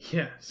liftoff.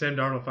 Yeah, Sam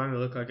Darnold finally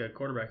looked like a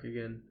quarterback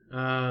again.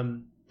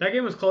 That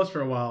game was close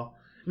for a while.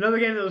 Another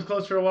game that was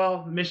close for a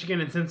while,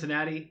 Michigan and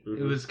Cincinnati.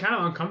 Mm-hmm. It was kind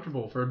of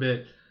uncomfortable for a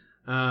bit.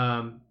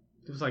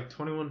 It was like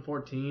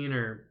 21-14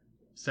 or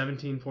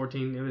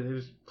 17-14. It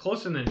was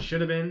closer than it should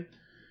have been.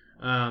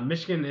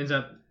 Michigan ends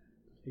up,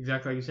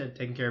 exactly like you said,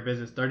 taking care of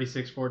business.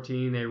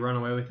 36-14. They run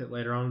away with it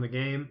later on in the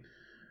game.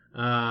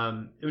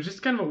 It was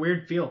just kind of a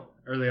weird feel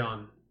early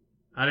on.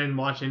 I didn't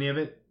watch any of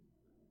it,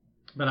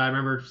 but I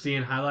remember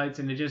seeing highlights,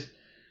 and it just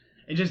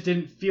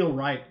didn't feel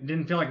right. It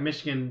didn't feel like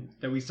Michigan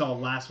that we saw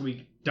last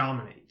week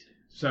dominate.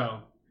 So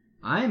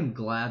I'm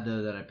glad,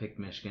 though, that I picked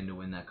Michigan to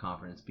win that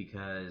conference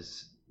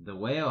because the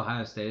way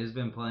Ohio State has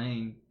been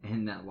playing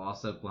and that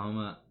loss to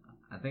Oklahoma,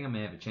 I think I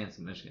may have a chance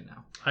at Michigan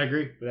now. I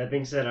agree. With that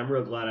being said, I'm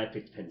real glad I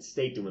picked Penn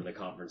State to win the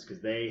conference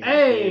because they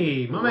have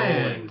been my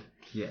man.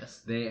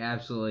 Yes, they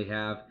absolutely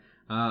have.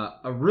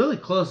 A really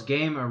close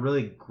game, a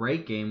really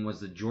great game was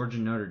the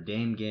Georgia-Notre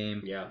Dame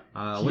game. Yeah.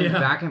 Went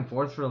back and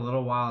forth for a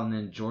little while, and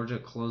then Georgia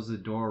closed the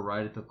door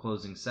right at the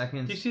closing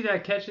seconds. Did you see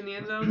that catch in the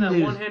end zone? That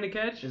one-handed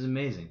catch? It was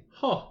amazing.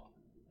 Oh.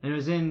 And it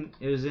was in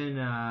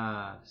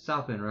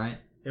South Bend, right?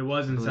 It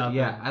was in South Bend.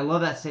 Yeah, I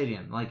love that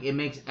stadium. Like, it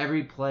makes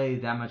every play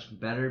that much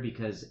better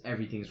because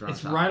everything's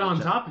it's right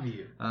on top of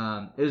you.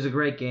 It was a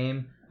great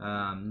game.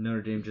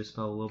 Notre Dame just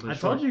fell a little bit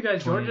short.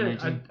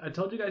 I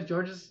told you guys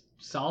Georgia's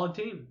solid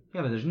team.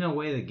 Yeah, but there's no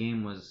way the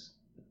game was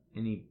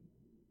any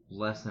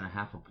less than a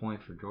half a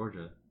point for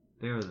Georgia.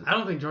 I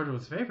don't think Georgia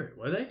was favorite,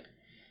 were they?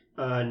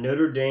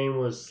 Notre Dame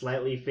was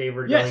slightly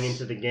favored going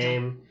into the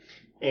game,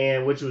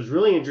 and which was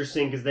really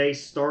interesting because they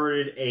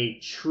started a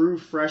true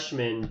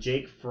freshman,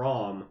 Jake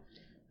Fromm,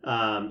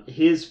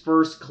 his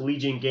first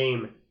collegiate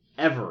game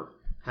ever,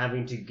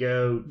 having to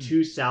go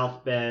to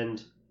South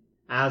Bend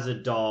as a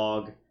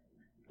dog.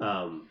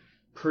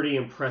 Pretty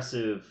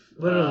impressive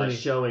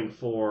showing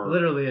for...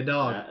 Literally a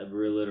dog.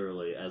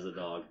 Literally as a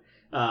dog.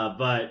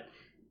 But,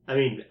 I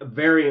mean, a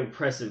very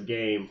impressive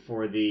game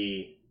for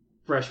the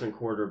freshman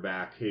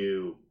quarterback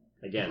who,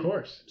 again, of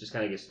course, just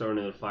kind of gets thrown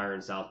into the fire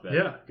in South Bend.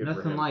 Yeah. Good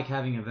Nothing like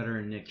having a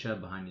veteran Nick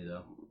Chubb behind you,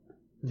 though.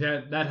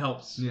 Yeah, that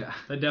helps. Yeah.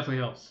 That definitely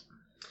helps.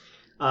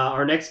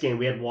 Our next game,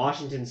 we had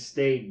Washington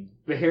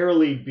State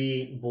barely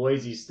beat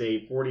Boise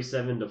State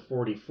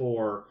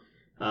 47-44.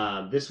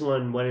 This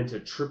one went into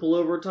triple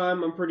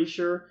overtime, I'm pretty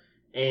sure.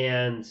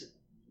 And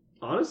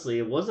honestly,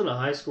 it wasn't a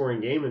high-scoring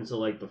game until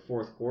like the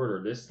fourth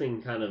quarter. This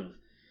thing kind of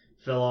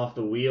fell off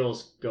the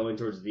wheels going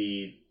towards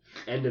the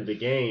end of the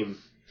game.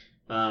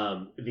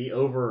 The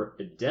over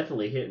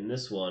definitely hit in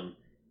this one.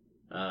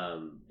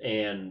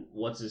 And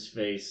what's his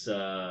face?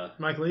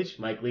 Mike Leach.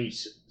 Mike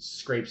Leach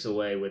scrapes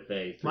away with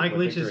a Mike three-point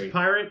Leach's victory.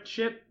 pirate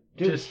ship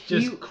Dude,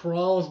 just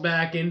crawls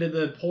back into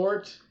the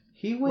port.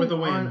 He with went a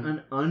win. on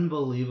an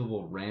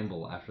unbelievable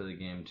ramble after the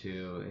game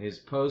too. His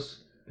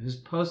post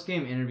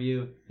game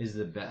interview is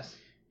the best.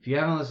 If you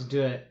haven't listened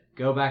to it,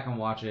 go back and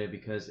watch it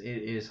because it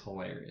is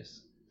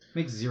hilarious.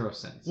 Makes zero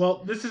sense.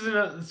 Well, this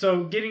is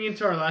so getting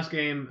into our last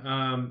game,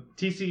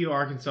 TCU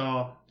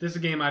Arkansas. This is a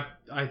game I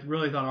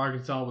really thought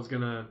Arkansas was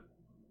gonna,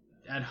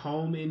 at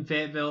home in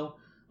Fayetteville,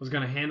 was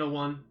gonna handle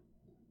one.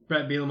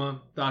 Brett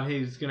Bielema thought he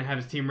was gonna have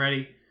his team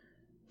ready.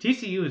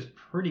 TCU is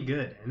pretty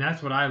good, and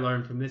that's what I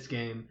learned from this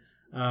game.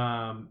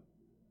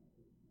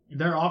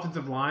 Their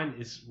offensive line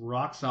is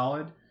rock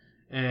solid,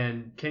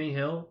 and Kenny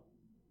Hill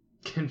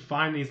can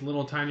find these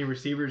little tiny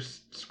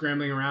receivers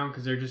scrambling around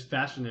because they're just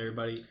faster than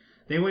everybody.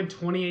 They win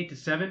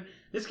 28-7.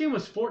 This game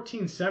was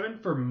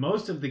 14-7 for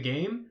most of the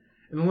game,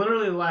 and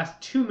literally the last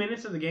 2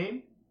 minutes of the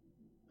game,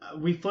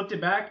 we flipped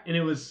it back, and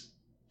it was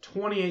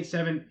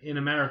 28-7 in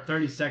a matter of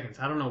 30 seconds.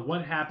 I don't know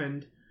what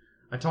happened.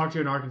 I talked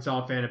to an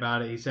Arkansas fan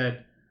about it. He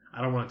said,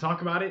 I don't want to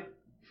talk about it.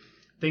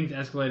 Things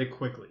escalated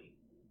quickly.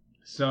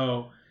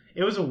 So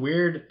it was a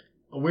weird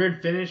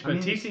finish, but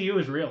TCU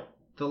is real.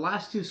 The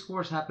last two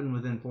scores happened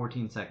within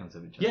 14 seconds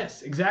of each other.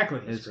 Yes,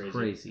 exactly. It's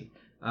crazy.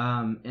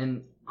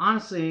 And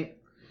honestly,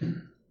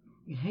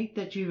 I hate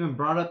that you even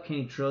brought up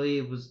Kenny Trilly.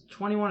 It was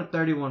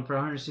 21-31 for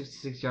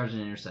 166 yards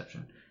and an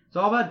interception. It's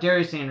all about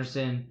Darius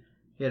Anderson.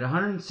 He had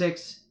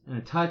 106 and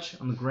a touch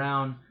on the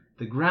ground.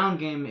 The ground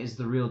game is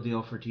the real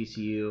deal for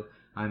TCU.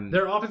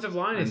 Their offensive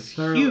line is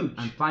huge.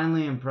 I'm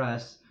finally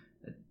impressed.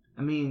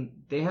 I mean,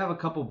 they have a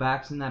couple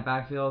backs in that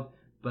backfield,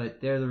 but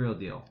they're the real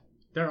deal.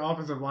 Their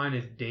offensive line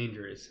is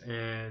dangerous,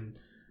 and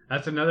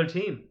that's another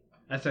team.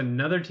 That's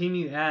another team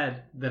you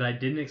add that I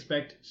didn't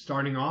expect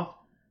starting off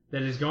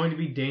that is going to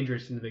be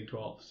dangerous in the Big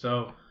 12.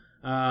 So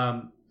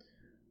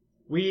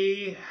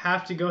we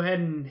have to go ahead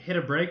and hit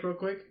a break real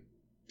quick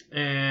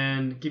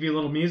and give you a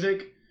little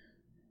music,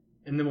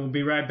 and then we'll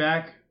be right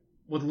back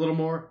with a little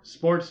more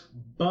sports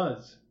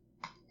buzz.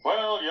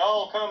 Well,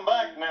 y'all come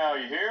back now,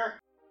 you hear?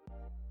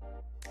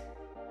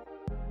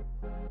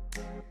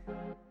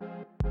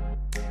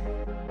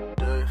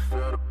 Do you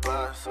feel the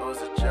buzz or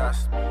is it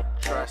just me?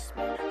 Trust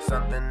me,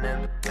 something in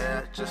the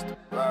air just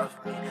above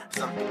me.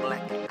 Something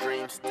like a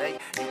dream state,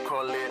 you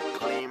call it a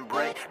clean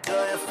break. Do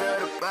you feel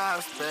the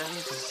buzz,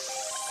 baby?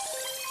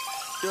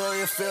 Do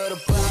you feel the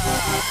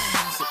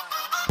buzz?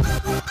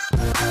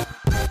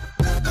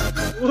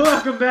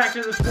 Welcome back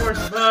to the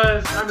Sports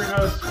Buzz. I'm your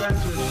host,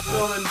 Spencer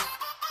Spillman.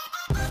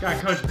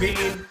 Got Coach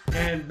Bean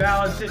and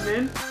Ballard sitting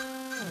in.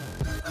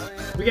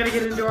 We got to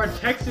get into our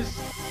Texas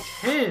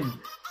 10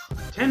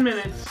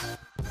 minutes,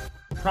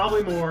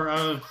 probably more,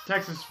 of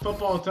Texas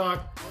football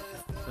talk.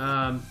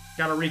 Got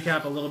to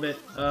recap a little bit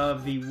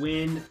of the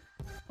win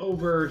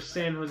over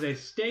San Jose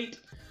State.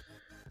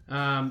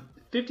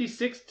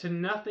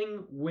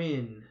 56-0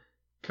 win.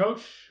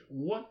 Coach,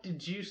 what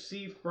did you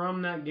see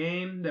from that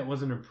game that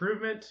was an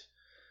improvement?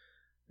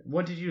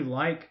 What did you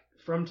like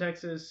from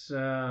Texas?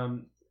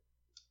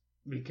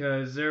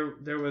 Because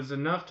there was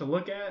enough to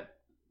look at,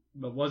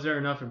 but was there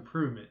enough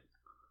improvement?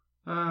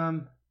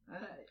 I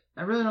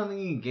really don't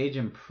think you can gauge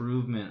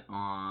improvement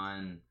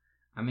on.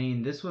 I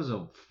mean, this was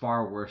a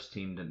far worse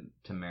team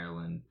to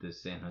Maryland,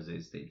 this San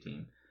Jose State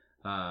team.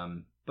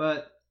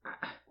 But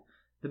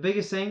the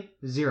biggest thing,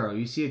 0.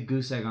 You see a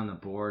goose egg on the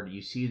board.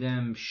 You see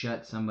them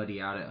shut somebody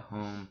out at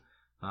home.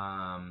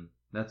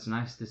 That's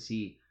nice to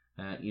see.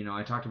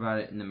 I talked about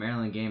it in the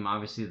Maryland game.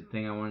 Obviously, the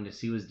thing I wanted to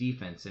see was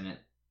defense in it.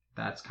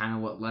 That's kind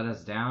of what let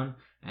us down.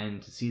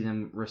 And to see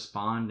them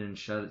respond and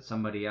shut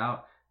somebody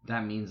out,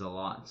 that means a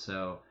lot.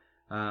 So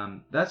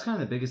that's kind of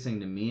the biggest thing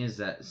to me, is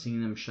that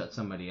seeing them shut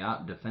somebody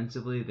out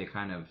defensively, they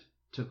kind of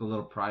took a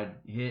little pride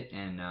hit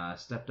and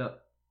stepped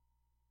up.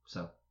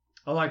 So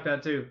I like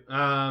that too.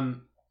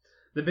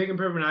 The big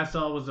improvement I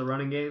saw was the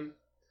running game.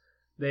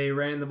 They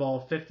ran the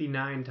ball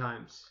 59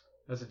 times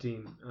as a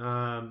team.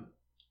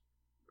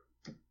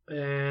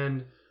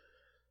 And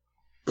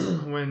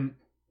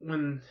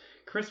when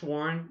Chris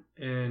Warren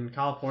and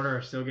Kyle Porter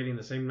are still getting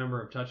the same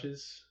number of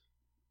touches,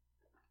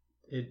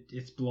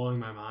 it's blowing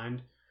my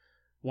mind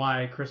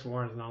why Chris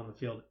Warren is not on the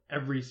field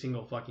every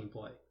single fucking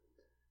play.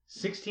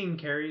 16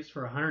 carries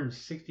for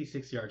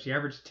 166 yards. He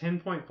averaged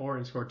 10.4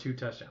 and scored 2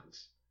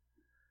 touchdowns.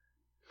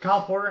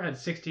 Kyle Porter had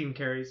 16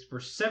 carries for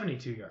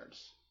 72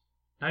 yards.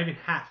 Not even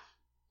half.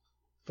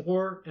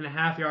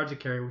 4.5 yards a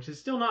carry, which is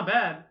still not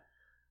bad.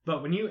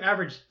 But when you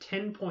average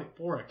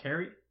 10.4 a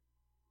carry,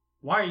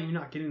 why are you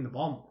not getting the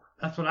ball more?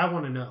 That's what I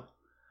want to know.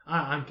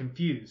 I'm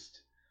confused.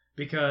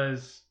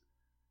 Because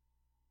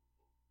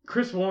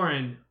Chris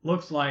Warren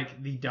looks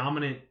like the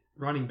dominant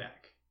running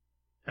back.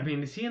 I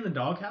mean, is he in the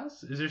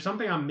doghouse? Is there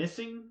something I'm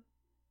missing?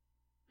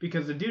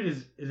 Because the dude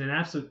is an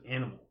absolute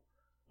animal.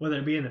 Whether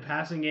it be in the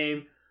passing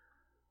game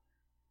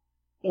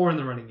or in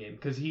the running game.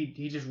 Because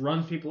he just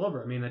runs people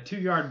over. I mean, a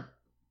 2-yard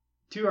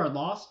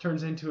loss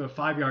turns into a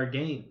 5-yard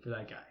gain for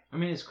that guy. I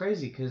mean, it's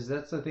crazy because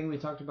that's the thing we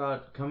talked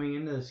about coming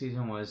into the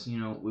season was,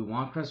 we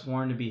want Chris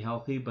Warren to be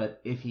healthy,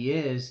 but if he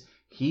is,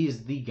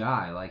 he's the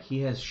guy. Like,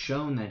 he has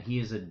shown that he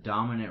is a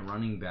dominant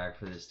running back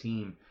for this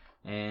team,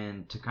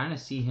 and to kind of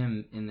see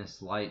him in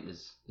this light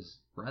is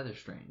rather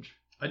strange.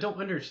 I don't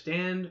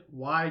understand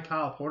why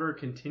Kyle Porter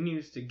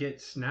continues to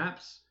get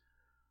snaps.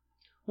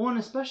 Well, and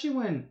especially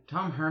when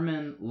Tom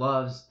Herman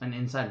loves an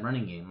inside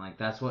running game. Like,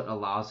 that's what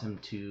allows him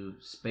to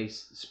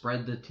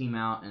spread the team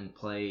out and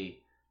play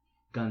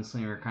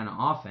gunslinger kind of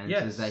offense,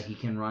 Yes. is that he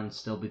can run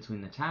still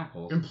between the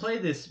tackles. And play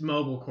this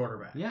mobile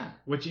quarterback. Yeah.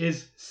 Which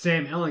is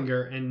Sam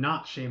Ehlinger and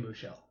not Shane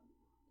Buechele.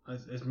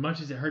 As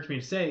much as it hurts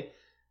me to say,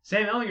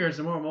 Sam Ehlinger is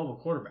a more mobile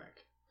quarterback.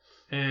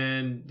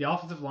 And the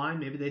offensive line,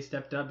 maybe they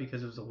stepped up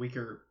because it was a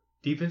weaker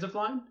defensive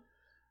line.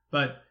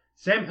 But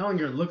Sam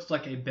Ehlinger looks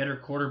like a better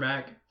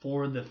quarterback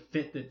for the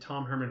fit that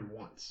Tom Herman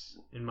wants,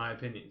 in my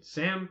opinion.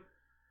 Sam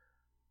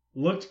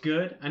looked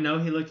good. I know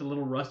he looked a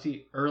little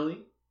rusty early,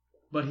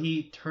 but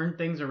he turned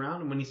things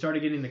around. And when he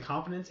started getting the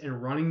confidence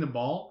and running the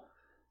ball,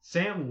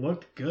 Sam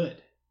looked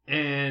good.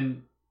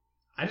 And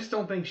I just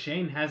don't think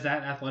Shane has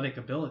that athletic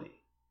ability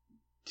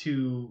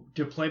to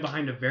play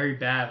behind a very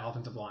bad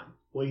offensive line.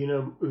 Well,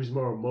 who's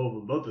more mobile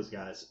than both those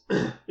guys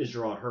is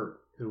Gerard Hurt,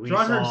 who we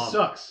Gerard saw Hurt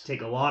sucks.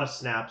 take a lot of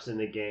snaps in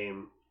the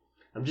game.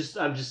 I'm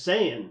just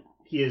saying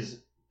he is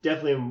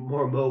definitely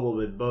more mobile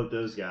than both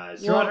those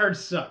guys. Gerard Hurt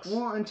sucks.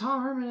 Well, and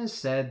Tom Herman has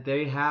said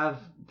they have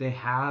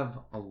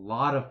a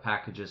lot of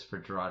packages for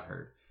Gerard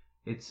Hurt.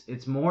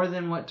 It's more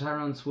than what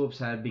Tyrone Swoops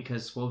had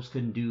because Swoops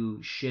couldn't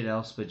do shit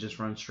else but just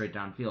run straight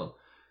downfield.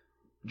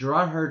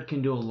 Gerard Hurt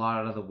can do a lot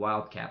out of the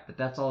Wildcat, but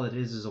that's all it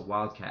is a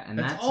Wildcat. And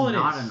that's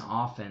not an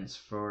offense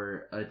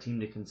for a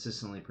team to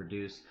consistently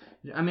produce.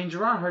 I mean,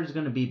 Gerard Hurt's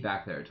going to be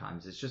back there at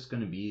times. It's just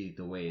going to be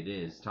the way it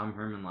is. Tom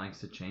Herman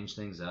likes to change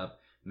things up,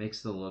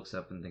 mix the looks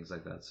up, and things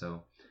like that.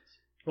 So,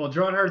 well,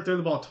 Gerard Hurt threw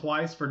the ball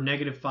twice for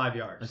 -5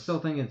 yards. I still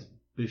think it's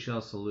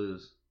Buechele's to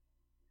lose.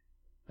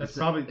 That's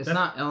It's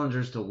not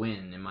Ellinger's to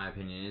win, in my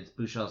opinion. It's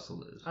Buechele's to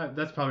lose.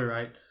 That's probably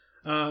right.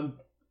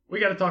 We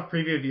got to talk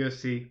preview of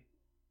USC.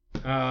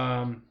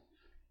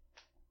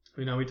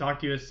 We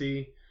talked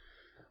USC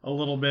a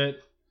little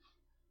bit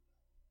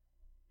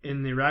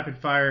in the rapid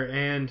fire,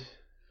 and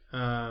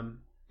I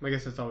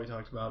guess that's all we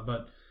talked about.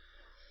 But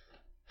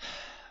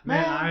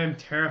man, I am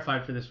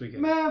terrified for this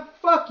weekend. Man,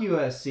 fuck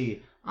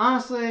USC.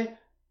 Honestly,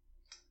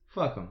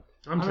 fuck them.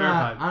 I'm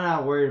terrified. I'm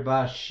not worried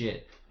about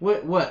shit.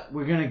 What?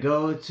 We're gonna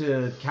go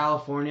to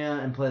California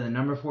and play the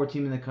number 4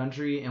 team in the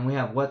country, and we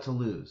have what to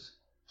lose?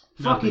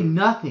 Fucking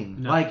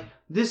nothing. Like,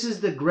 this is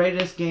the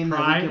greatest game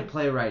that we can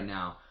play right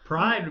now.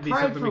 Pride would be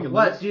Pride something we for could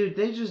what, lose. dude?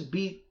 They just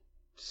beat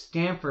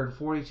Stanford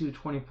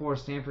 42-24.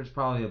 Stanford's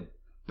probably a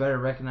better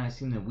recognized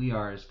team than we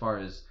are as far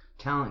as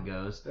talent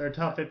goes. They're a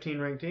top 15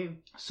 ranked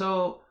team.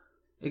 So,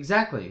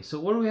 exactly. So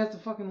what do we have to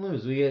fucking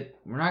lose? We're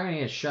not gonna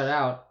get shut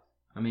out.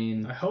 I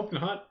mean, I hope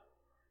not.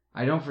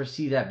 I don't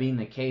foresee that being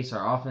the case.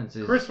 Our offense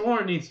is... Chris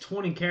Warren needs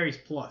 20 carries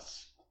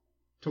plus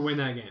to win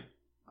that game.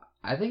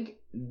 I think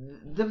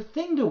the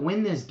thing to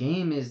win this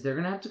game is they're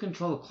going to have to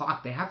control the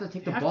clock. They have to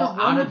take the ball run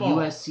out the of ball.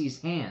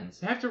 USC's hands.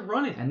 They have to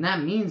run it. And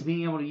that means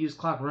being able to use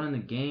clock running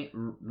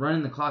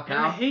the clock And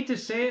out. I hate to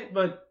say it,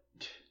 but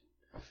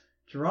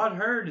Gerard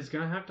Hurt is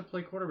going to have to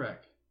play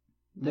quarterback.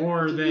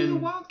 More He's a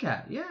than...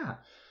 Wildcat, yeah.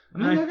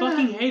 I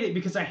fucking hate it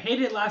because I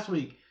hated it last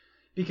week.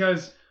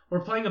 Because we're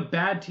playing a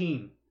bad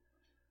team.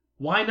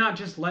 Why not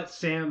just let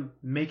Sam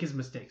make his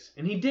mistakes?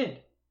 And he did.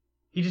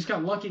 He just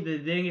got lucky that they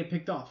didn't get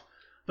picked off.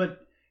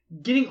 But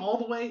getting all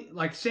the way,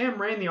 like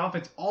Sam ran the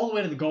offense all the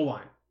way to the goal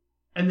line.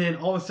 And then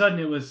all of a sudden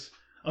it was,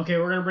 okay,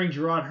 we're going to bring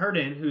Gerard Hurt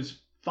in,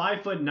 who's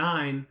 5'9",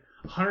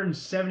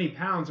 170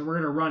 pounds, and we're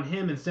going to run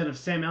him instead of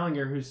Sam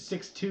Ehlinger, who's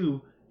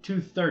 6'2",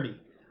 230.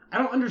 I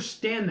don't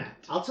understand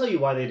that. I'll tell you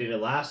why they did it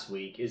last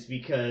week is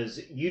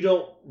because you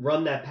don't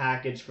run that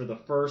package for the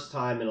first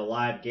time in a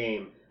live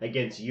game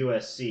against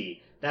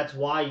USC. That's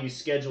why you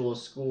schedule a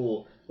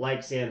school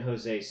like San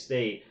Jose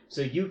State,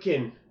 so you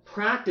can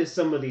practice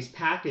some of these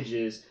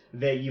packages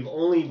that you've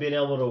only been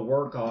able to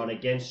work on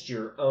against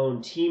your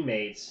own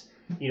teammates.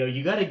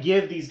 You got to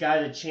give these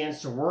guys a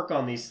chance to work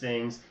on these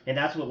things, and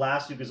that's what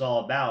last week was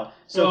all about.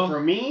 So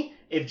for me,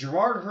 if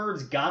Gerard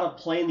Hurt's got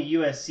to play in the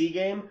USC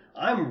game,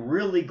 I'm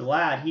really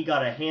glad he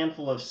got a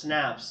handful of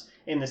snaps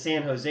in the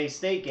San Jose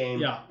State game.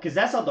 Yeah. Because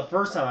that's not the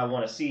first time I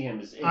want to see him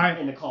is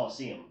in the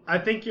Coliseum. I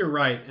think you're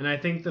right, and I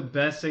think the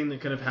best thing that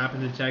could have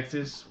happened to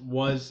Texas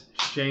was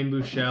Shane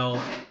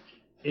Buechele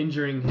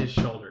injuring his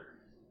shoulder.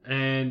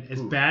 And as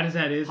bad as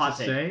that is to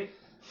say,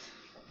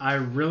 I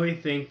really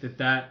think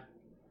that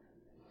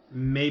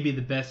may be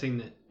the best thing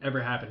that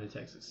ever happened to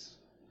Texas.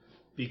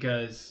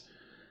 Because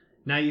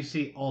now you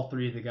see all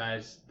 3 of the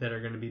guys that are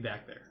going to be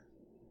back there.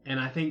 And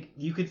I think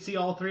you could see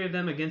all 3 of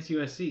them against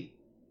USC.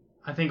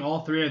 I think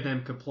all 3 of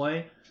them could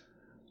play.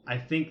 I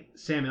think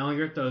Sam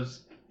Ehlinger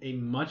throws a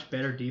much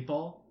better deep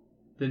ball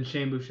than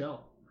Shane Buechele.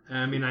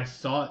 I mean, I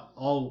saw it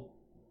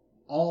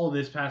all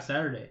this past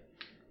Saturday.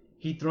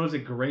 He throws a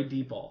great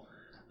deep ball.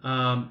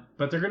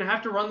 But they're going to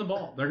have to run the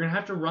ball. They're going to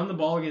have to run the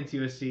ball against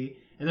USC.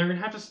 and they're going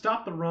to have to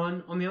stop the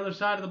run on the other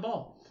side of the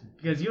ball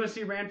because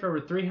USC ran for over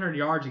 300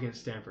 yards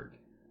against Stanford.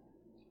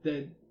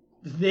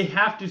 They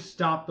have to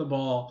stop the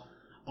ball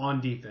on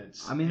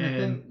defense. I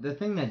mean, the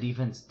thing that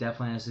defense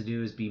definitely has to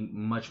do is be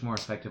much more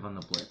effective on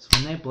the blitz.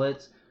 When they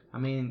blitz, I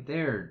mean,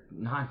 they're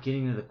not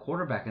getting to the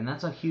quarterback, and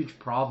that's a huge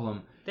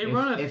problem. They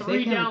run a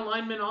three-down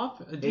lineman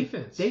off a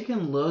defense. If they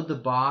can load the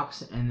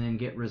box and then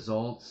get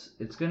results,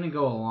 it's going to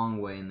go a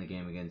long way in the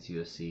game against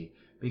USC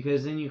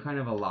because then you kind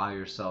of allow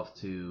yourself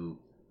to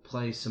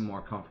play some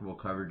more comfortable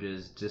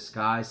coverages,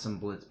 disguise some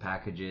blitz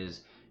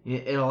packages.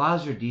 It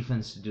allows your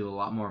defense to do a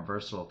lot more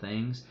versatile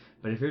things,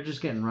 but if you're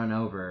just getting run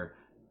over,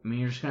 I mean,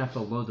 you're just going to have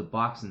to load the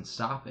box and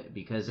stop it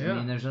because, I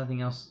mean, there's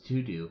nothing else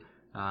to do.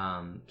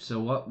 So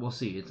what we'll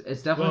see.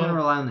 It's definitely going to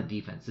rely on the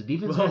defense. The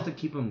defense will have to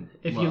keep them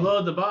If low. you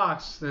load the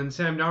box, then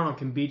Sam Darnold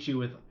can beat you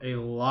with a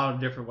lot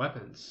of different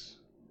weapons.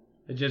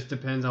 It just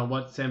depends on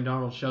what Sam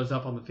Darnold shows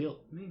up on the field.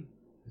 I mean,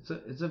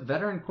 it's a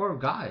veteran core of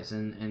guys,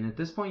 and at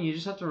this point, you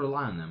just have to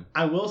rely on them.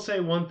 I will say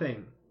one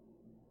thing.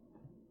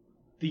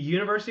 The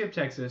University of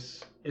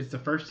Texas is the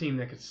first team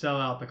that could sell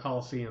out the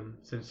Coliseum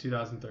since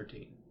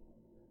 2013.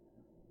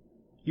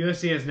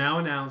 USC has now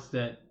announced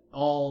that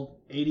all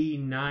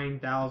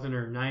 89,000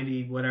 or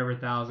 90 whatever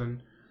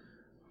thousand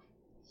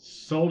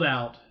sold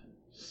out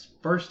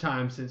first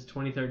time since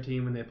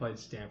 2013 when they played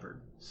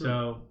Stanford.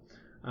 So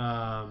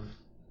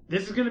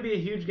this is going to be a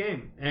huge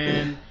game.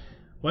 And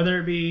whether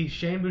it be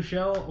Shane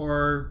Buechele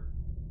or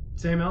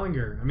Sam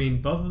Ehlinger, I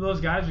mean, both of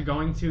those guys are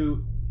going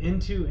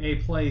into a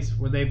place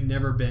where they've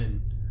never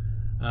been.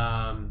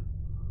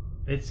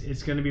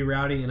 It's going to be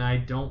rowdy, and I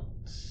don't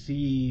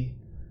see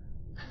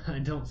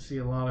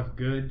a lot of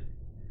good.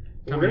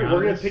 We're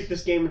going to pick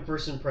this game in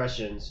first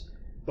impressions.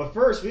 But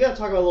first, we got to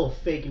talk about a little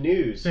fake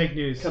news. Fake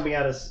news. Coming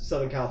out of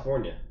Southern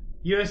California.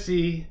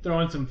 USC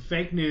throwing some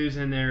fake news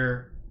in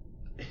their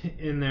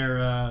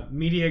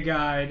media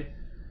guide.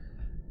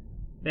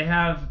 They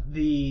have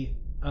the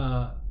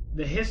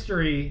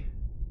history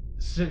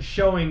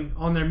showing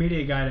on their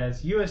media guide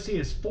as USC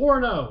is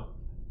 4-0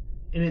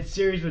 in its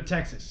series with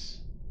Texas.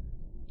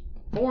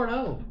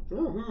 4-0.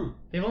 Mm-hmm.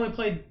 They've only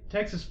played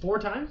Texas 4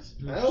 times.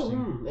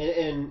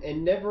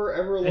 And never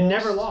ever lost. And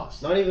never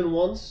lost. Not even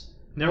once.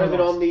 Never Not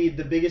lost. even on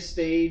the biggest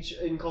stage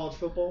in college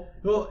football.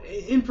 Well,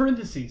 in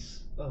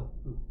parentheses,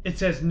 it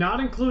says not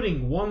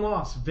including one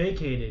loss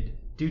vacated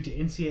due to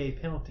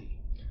NCAA penalty.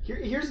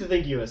 Here's the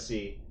thing,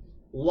 USC.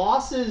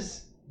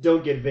 Losses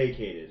don't get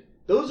vacated.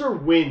 Those are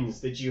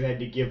wins that you had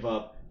to give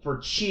up for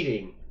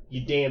cheating,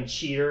 you damn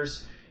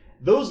cheaters.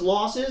 Those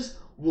losses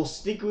will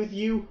stick with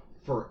you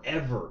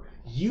forever.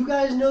 You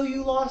guys know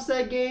you lost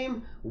that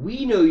game.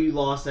 We know you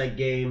lost that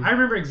game. I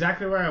remember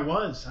exactly where I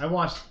was. I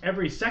watched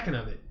every second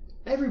of it.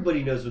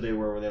 Everybody knows where they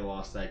were when they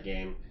lost that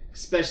game,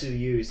 especially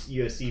the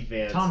USC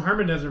fans. Tom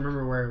Herman doesn't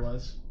remember where he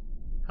was.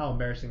 How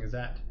embarrassing is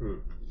that?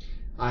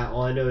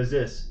 All I know is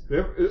this.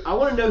 I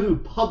want to know who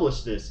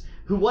published this.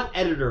 What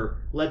editor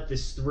let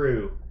this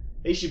through.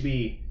 They should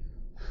be...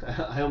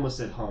 I almost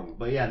said hung,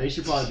 but yeah, they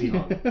should probably be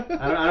hung.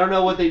 I don't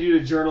know what they do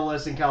to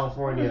journalists in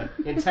California.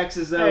 In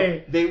Texas, though,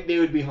 Hey, they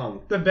would be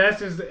hung. The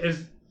best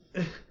is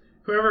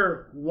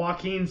whoever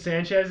Joaquin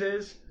Sanchez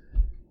is.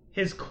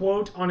 His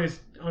quote on his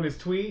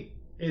tweet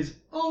is,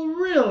 "Oh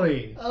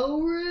really?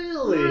 Oh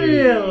really?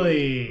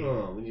 Really?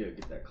 Oh, we need to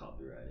get that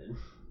copyrighted."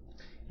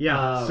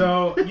 Yeah.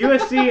 So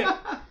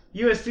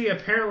USC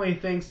apparently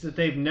thinks that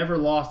they've never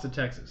lost to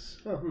Texas.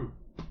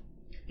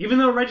 Even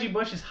though Reggie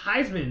Bush's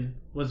Heisman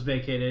was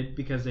vacated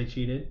because they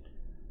cheated,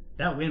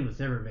 that win was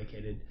never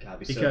vacated.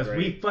 Because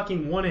we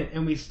fucking won it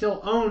and we still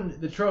own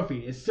the trophy.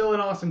 It's still in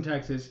Austin,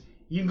 Texas.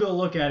 You can go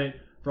look at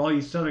it for all you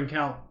Southern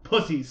Cal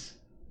pussies.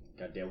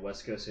 Goddamn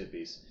West Coast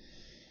hippies.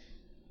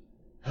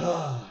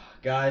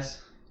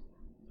 Guys,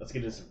 let's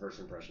get into some first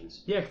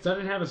impressions. Yeah, because I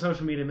didn't have a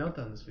social media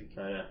meltdown this week.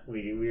 I know.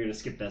 We're going to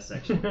skip that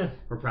section.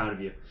 We're proud of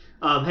you.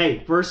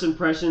 Hey, first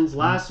impressions.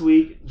 Last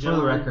week, For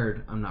the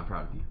record, I'm not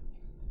proud of you.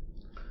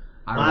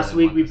 Last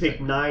week we picked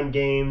 9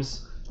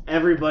 games.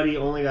 Everybody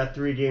only got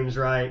 3 games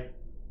right,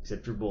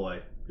 except your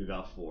boy, who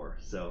got 4.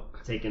 So,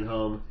 taking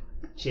home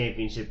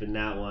championship in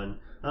that one.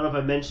 I don't know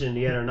if I mentioned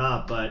it yet or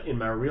not, but in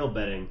my real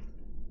betting,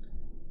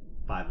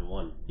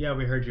 5-1. Yeah,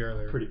 we heard you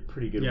earlier.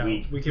 Pretty good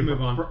week. We can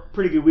move on.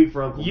 Pretty good week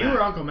for Uncle Mac. You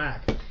or Uncle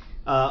Mac?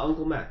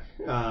 Uncle Mac.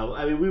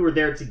 I mean, we were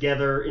there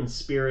together in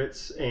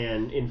spirits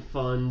and in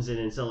funds and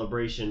in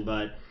celebration,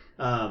 but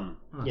you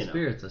know.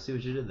 Spirits. I see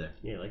what you did there.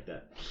 Yeah, I like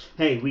that.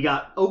 Hey, we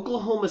got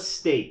Oklahoma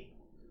State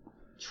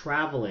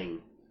traveling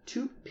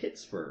to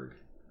Pittsburgh,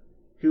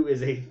 who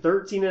is a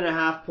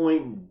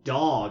 13.5-point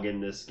dog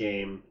in this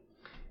game.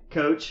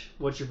 Coach,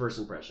 what's your first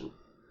impression?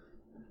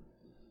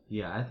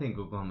 Yeah, I think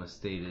Oklahoma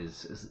State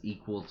is as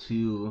equal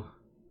to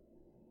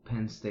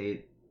Penn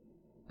State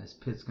as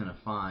Pitt's going to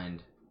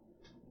find.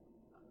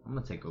 I'm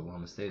going to take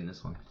Oklahoma State in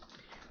this one.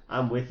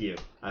 I'm with you.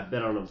 I've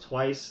bet on them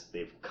twice.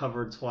 They've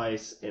covered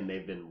twice, and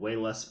they've been way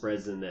less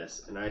spreads than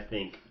this. And I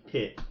think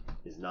Pitt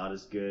is not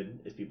as good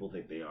as people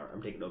think they are.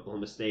 I'm taking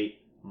Oklahoma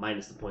State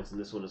minus the points in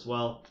this one as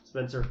well.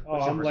 Spencer,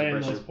 what's your first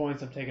impression? those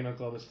points. I'm taking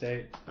Oklahoma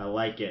State. I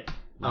like it.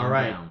 All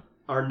right.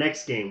 Our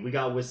next game, we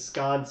got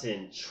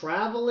Wisconsin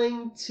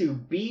traveling to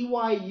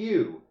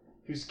BYU,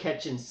 who's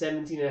catching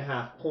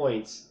 17.5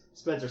 points.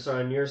 Spencer,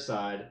 sorry, on your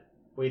side,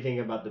 what do you think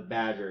about the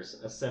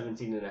Badgers, a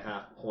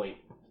 17.5 point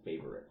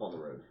favorite on the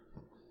road?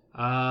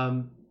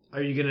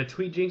 Are you gonna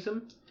tweet jinx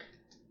them?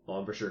 Oh,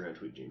 I'm for sure gonna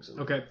tweet jinx them.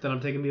 Okay, then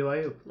I'm taking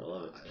BYU. I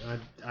love it.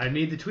 I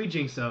need the tweet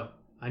jinx though.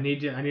 I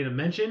need a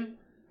mention.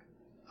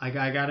 I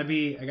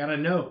gotta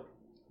know.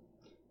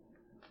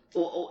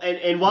 Well,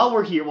 and while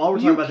we're here, while we're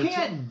talking about you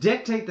can't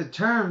dictate the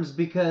terms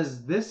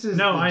because this is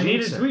no. the I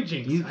need a jinxer. tweet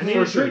jinx. You I need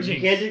a tweet jinx. You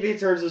can't dictate the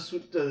terms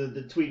of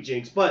the tweet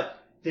jinx,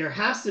 but there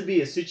has to be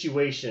a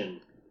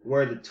situation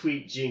where the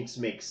tweet jinx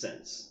makes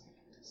sense.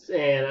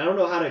 And I don't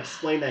know how to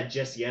explain that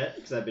just yet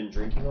because I've been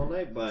drinking all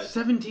night. But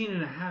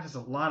 17.5 is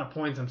a lot of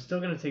points. I'm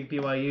still gonna take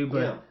BYU,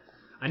 but yeah.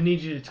 I need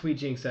you to tweet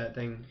jinx that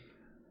thing.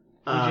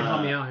 I need you to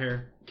help me out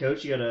here,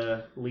 Coach. You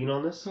gotta lean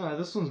on this.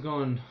 This one's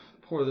going.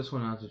 Pour this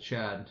one out to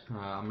Chad.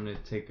 I'm going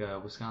to take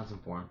Wisconsin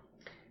for him.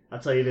 I'll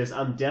tell you this,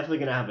 I'm definitely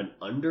going to have an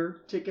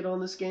under ticket on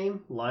this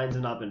game. Lines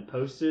have not been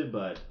posted,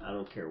 but I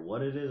don't care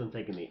what it is. I'm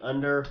taking the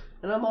under,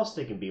 and I'm also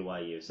taking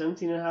BYU.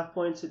 17.5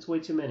 points, it's way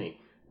too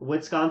many.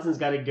 Wisconsin's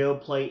got to go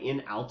play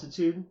in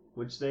altitude,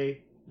 which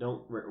they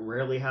don't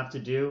rarely have to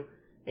do,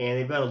 and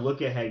they've got a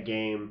look-ahead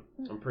game,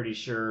 I'm pretty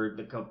sure,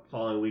 the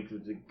following week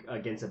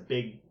against a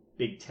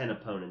Big Ten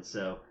opponent,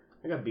 so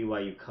I got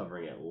BYU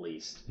covering at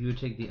least. You would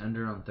take the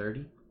under on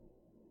 30?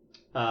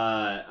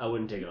 I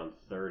wouldn't take it on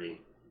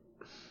 30.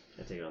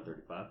 I'd take it on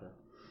 35,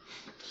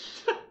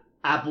 though.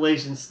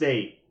 Appalachian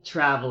State,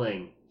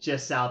 traveling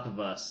just south of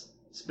us.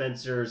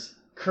 Spencer's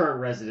current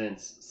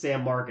residents,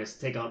 San Marcos,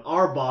 take on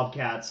our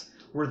Bobcats,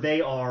 where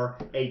they are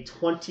a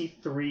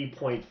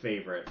 23-point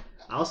favorite.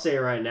 I'll say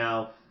right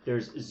now,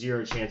 there's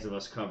zero chance of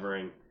us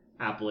covering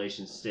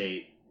Appalachian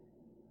State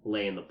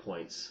laying the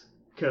points.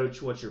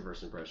 Coach, what's your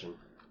first impression?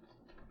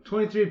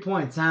 23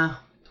 points, huh?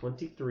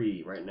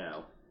 23 right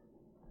now.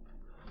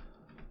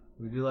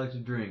 We do like to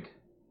drink.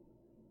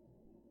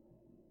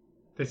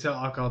 They sell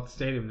alcohol at the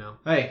stadium now.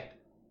 Hey,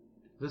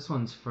 this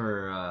one's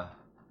for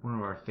one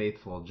of our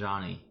faithful,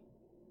 Johnny.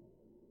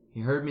 He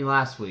heard me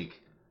last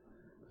week.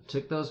 I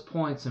took those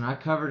points and I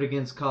covered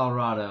against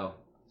Colorado.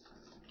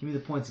 Give me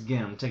the points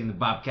again. I'm taking the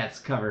Bobcats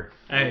to cover.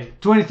 Hey,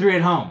 23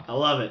 at home. I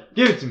love it.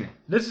 Give it to me.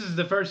 This is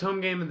the first home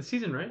game of the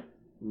season, right?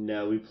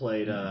 No, we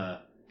played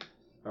our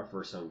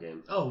first home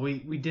game. Oh,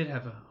 we did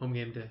have a home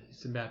game to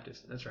Houston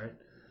Baptist. That's right.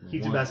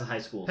 Houston Baptist High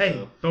School. Hey,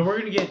 so. but we're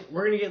gonna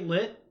get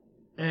lit,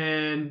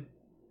 and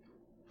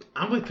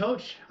I'm with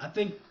Coach. I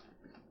think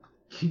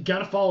you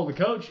gotta follow the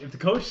coach. If the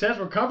coach says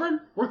we're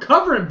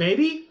covering,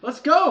 baby. Let's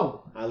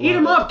go. Eat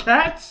them up,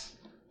 Cats.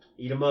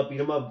 Eat them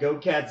up. Go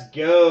Cats,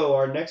 go.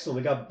 Our next one,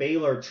 we got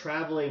Baylor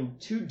traveling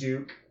to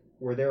Duke,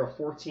 where they're a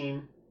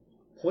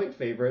 14-point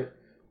favorite.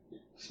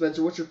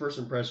 Spencer, what's your first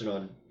impression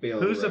on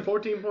Baylor? Who's the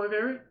 14-point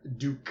favorite?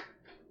 Duke.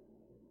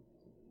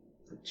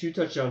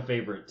 2-touchdown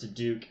favorite to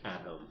Duke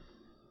at home.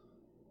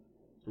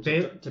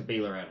 To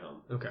Baylor at home.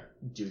 Okay.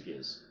 Duke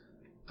is.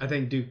 I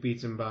think Duke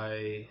beats them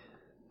by...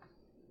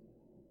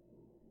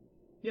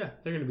 Yeah,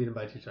 they're going to beat them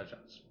by 2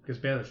 touchdowns. Because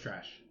Baylor's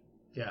trash.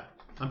 Yeah,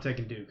 I'm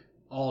taking Duke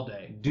all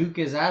day. Duke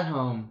is at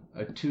home,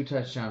 a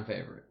 2-touchdown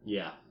favorite.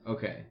 Yeah.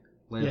 Okay.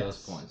 Lay those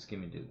points. Give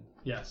me Duke.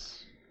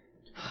 Yes.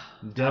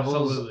 Devils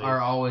Absolutely. are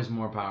always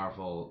more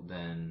powerful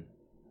than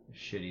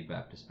shitty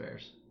Baptist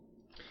Bears.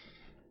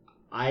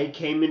 I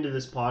came into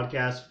this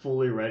podcast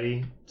fully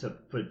ready to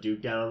put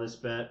Duke down on this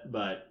bet,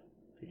 but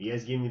if you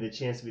guys give me the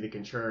chance to be the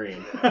contrarian,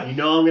 you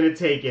know I'm going to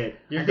take it.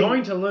 You're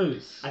going to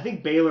lose. I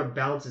think Baylor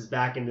bounces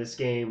back in this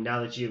game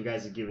now that you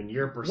guys have given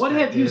your perspective. What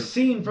have you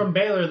seen from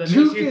Baylor that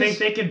Duke makes you think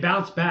they can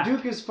bounce back?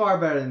 Duke is far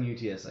better than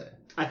UTSA.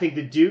 I think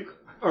the Duke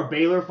or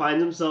Baylor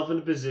finds themselves in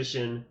a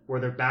position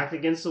where they're backed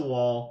against the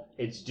wall.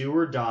 It's do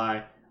or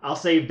die. I'll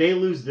say if they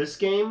lose this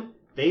game,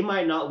 they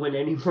might not win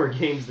any more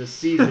games this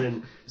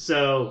season.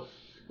 So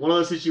one of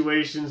those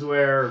situations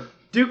where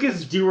Duke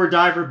is do or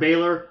die for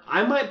Baylor.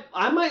 I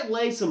might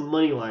lay some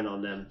money line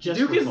on them. Just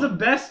Duke for is fun. the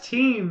best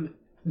team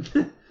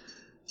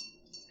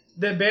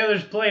that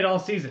Baylor's played all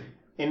season.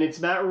 And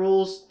it's Matt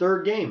Rule's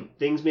third game.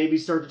 Things maybe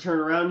start to turn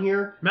around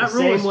here. Matt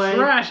Rule is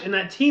trash, and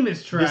that team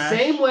is trash. The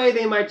same way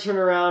they might turn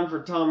around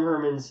for Tom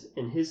Herman's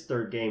in his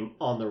third game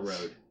on the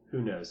road.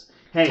 Who knows?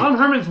 Hey, Tom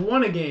Herman's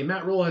won a game.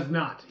 Matt Rule has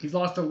not. He's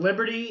lost to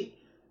Liberty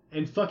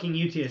and fucking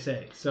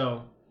UTSA.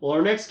 So, well,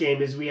 our next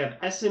game is we have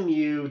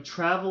SMU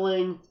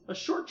traveling a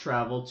short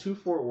travel to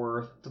Fort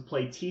Worth to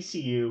play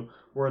TCU,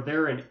 where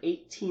they're an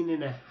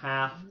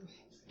 18.5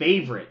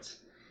 favorite.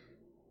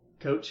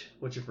 Coach,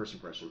 what's your first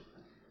impression?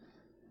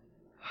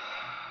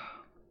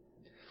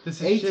 this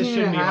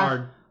shouldn't be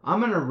hard. I'm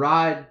going to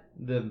ride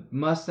the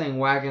Mustang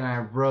wagon I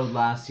rode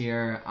last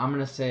year. I'm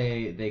going to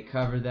say they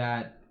cover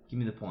that. Give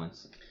me the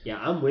points. Yeah,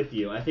 I'm with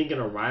you. I think in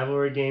a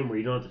rivalry game where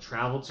you don't have to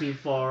travel too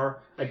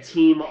far, a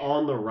team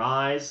on the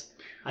rise,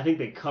 I think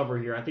they cover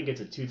here. I think it's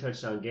a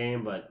 2-touchdown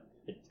game, but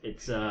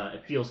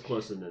It feels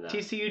closer than that.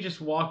 TCU just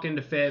walked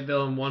into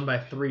Fayetteville and won by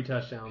 3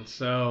 touchdowns,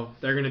 so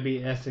they're going to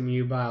beat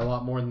SMU by a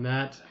lot more than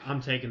that.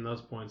 I'm taking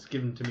those points.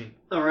 Give them to me.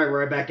 All right,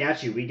 we're right back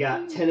at you. We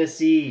got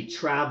Tennessee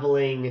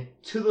traveling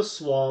to the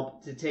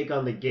Swamp to take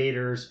on the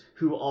Gators,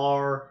 who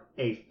are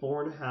a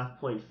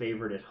 4.5-point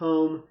favorite at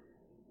home.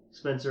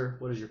 Spencer,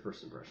 what is your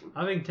first impression?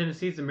 I think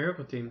Tennessee's a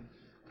miracle team.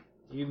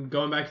 Even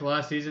going back to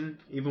last season,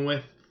 even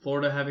with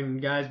Florida having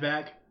guys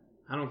back,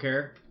 I don't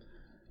care.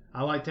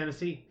 I like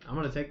Tennessee. I'm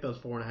going to take those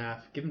 4.5.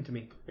 Give them to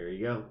me. There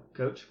you go.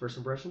 Coach, first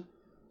impression?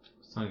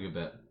 It's not a good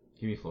bet.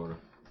 Give me Florida.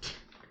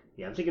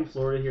 Yeah, I'm taking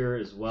Florida here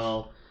as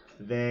well.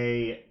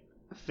 They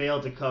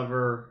failed to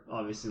cover,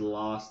 obviously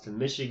lost to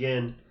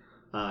Michigan.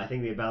 I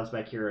think they bounce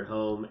back here at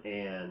home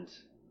and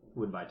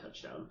win by a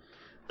touchdown.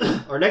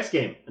 Our next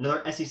game,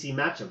 another SEC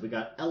matchup. We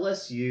got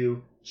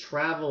LSU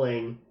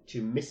traveling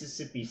to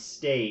Mississippi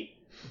State,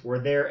 where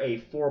they're a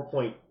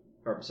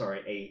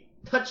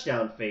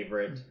touchdown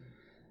favorite.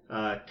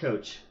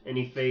 Coach,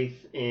 any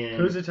faith in...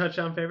 Who's a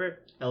touchdown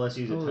favorite?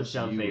 LSU's a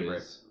touchdown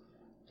favorite.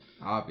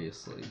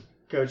 Obviously.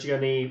 Coach, you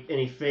got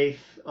any faith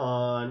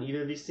on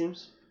either of these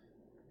teams?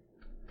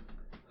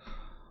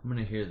 I'm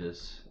going to hear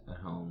this at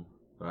home,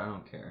 but I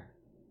don't care.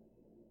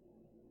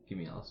 Give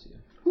me LSU.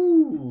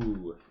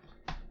 Ooh.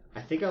 I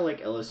think I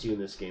like LSU in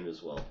this game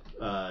as well.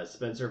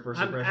 Spencer,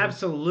 first impression? I'm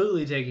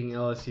absolutely taking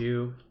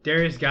LSU.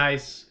 Darius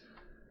Geis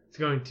is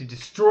going to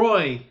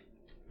destroy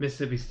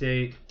Mississippi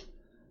State.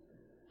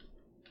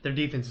 Their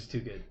defense is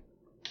too good.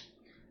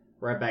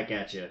 Right back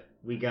at you.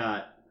 We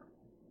got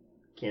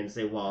Kansas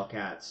State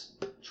Wildcats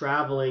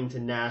traveling to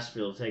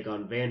Nashville to take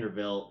on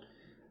Vanderbilt.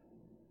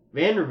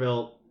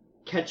 Vanderbilt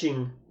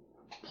catching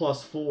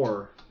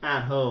 +4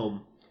 at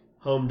home.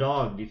 Home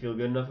dog. Do you feel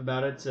good enough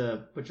about it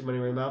to put your money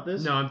where your mouth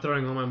is? No, I'm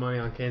throwing all my money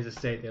on Kansas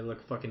State. They look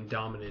fucking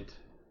dominant.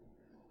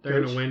 They're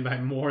Coach? going to win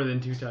by more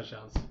than 2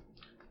 touchdowns.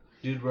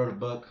 Dude wrote a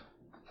book.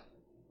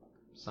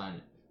 Sign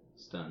it.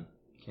 It's done.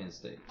 Kansas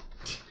State.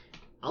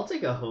 I'll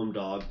take a home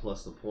dog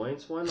plus the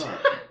points. Why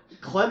not?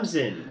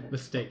 Clemson.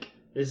 Mistake.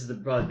 This is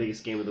probably the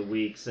biggest game of the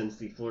week since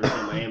the Florida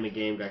State Miami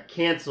game got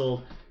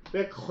canceled.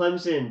 We got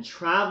Clemson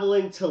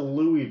traveling to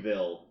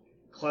Louisville.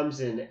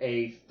 Clemson,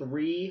 a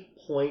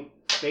 3-point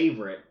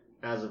favorite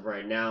as of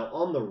right now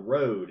on the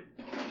road.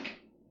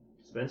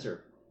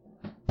 Spencer,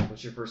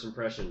 what's your first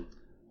impression?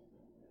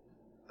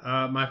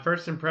 My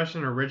first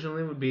impression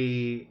originally would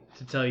be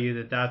to tell you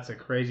that that's a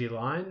crazy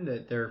line,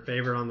 that they're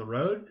favored on the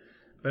road.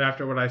 But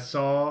after what I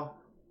saw,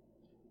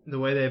 the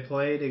way they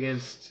played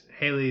against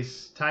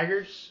Haley's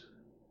Tigers,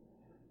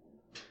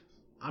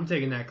 I'm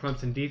taking that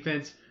Clemson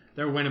defense.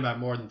 They're winning by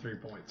more than 3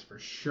 points for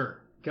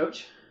sure.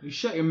 Coach? You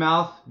shut your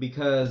mouth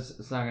because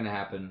it's not going to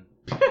happen.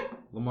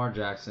 Lamar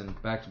Jackson,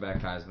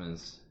 back-to-back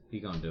Heismans. He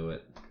going to do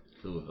it.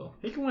 Louisville.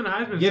 He can win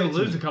Heisman Give and it to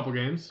lose me. a couple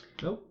games.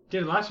 Nope.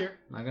 Did it last year.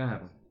 Not going to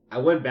happen. I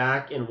went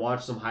back and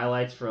watched some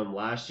highlights from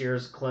last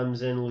year's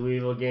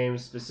Clemson-Louisville game,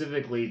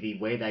 specifically the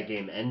way that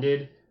game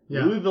ended.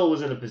 Yeah. Louisville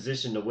was in a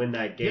position to win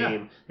that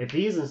game. Yeah. If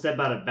he doesn't step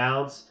out of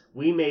bounds,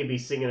 we may be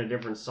singing a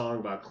different song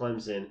about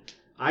Clemson.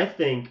 I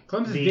think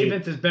Clemson's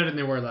defense is better than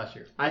they were last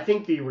year. I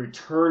think the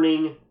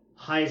returning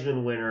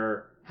Heisman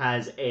winner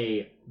has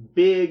a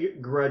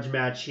big grudge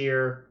match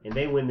here, and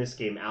they win this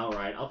game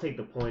outright. I'll take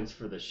the points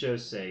for the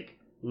show's sake.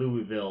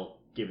 Louisville,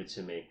 give it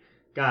to me.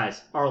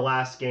 Guys, our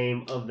last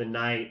game of the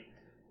night.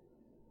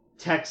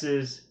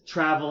 Texas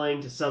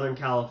traveling to Southern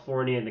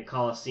California in the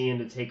Coliseum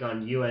to take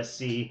on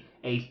USC,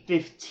 a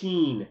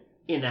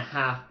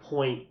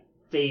 15.5-point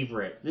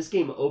favorite. This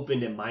game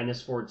opened at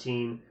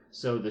 -14,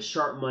 so the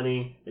sharp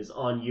money is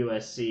on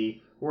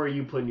USC. Where are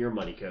you putting your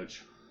money,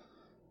 Coach?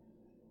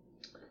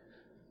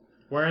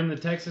 Wearing the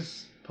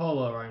Texas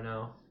polo right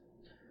now.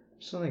 I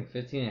just don't think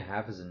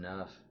 15.5 is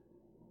enough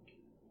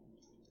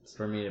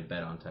for me to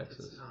bet on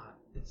Texas.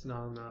 It's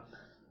not enough.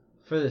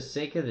 For the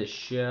sake of the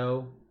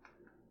show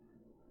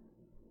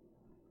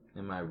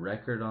and my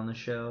record on the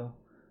show,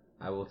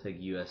 I will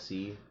take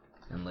USC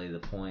and lay the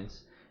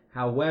points.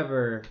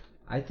 However,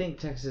 I think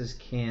Texas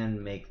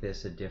can make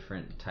this a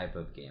different type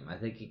of game. I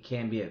think it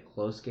can be a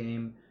close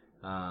game,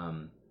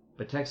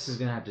 but Texas is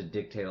going to have to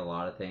dictate a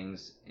lot of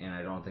things, and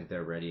I don't think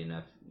they're ready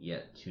enough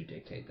yet to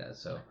dictate that.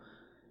 So,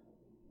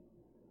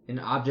 in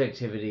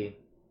objectivity,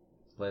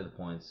 lay the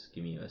points.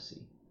 Give me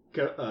USC.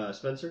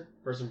 Spencer,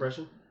 first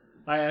impression?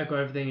 I echo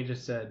everything you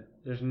just said.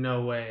 There's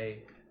no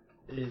way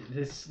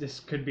this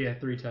could be a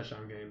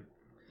 3-touchdown game.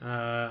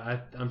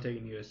 I'm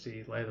taking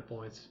USC. Lay the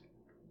points.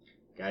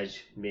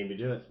 Guys, you made me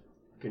do it.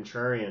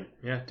 Contrarian.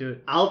 Yeah, do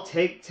it. I'll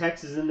take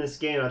Texas in this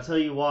game. I'll tell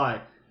you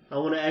why. I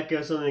want to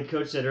echo something the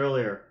coach said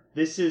earlier.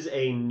 This is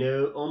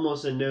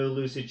almost a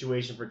no-lose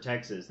situation for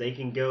Texas. They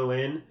can go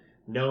in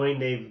knowing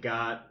they've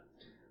got,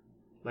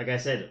 like I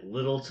said,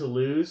 little to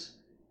lose.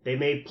 They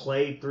may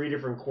play 3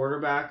 different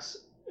quarterbacks,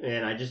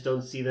 and I just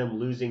don't see them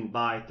losing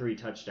by 3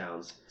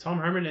 touchdowns. Tom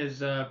Herman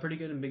is pretty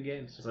good in big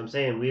games. As I'm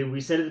saying,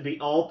 we said it to be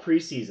all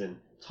preseason.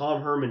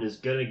 Tom Herman is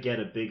going to get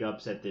a big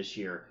upset this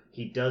year.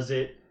 He does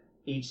it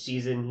each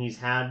season he's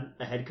had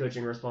head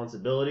coaching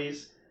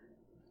responsibilities.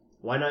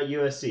 Why not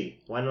USC?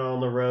 Why not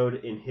on the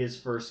road in his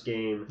first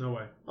game? No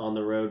way. On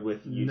the road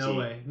with UT. No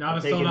way. Not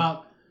a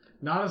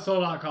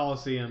sold out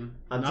Coliseum.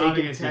 I'm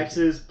taking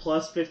Texas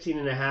plus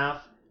 15.5,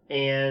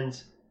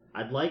 and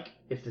I'd like,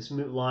 if this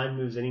line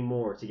moves any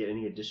more, to get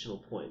any additional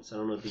points. I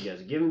don't know if you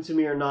guys are giving to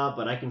me or not,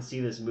 but I can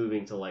see this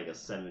moving to like a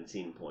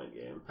 17-point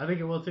game. I think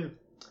it will too.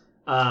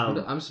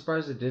 I'm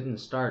surprised it didn't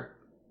start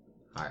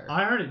higher.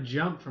 I heard it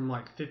jumped from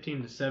like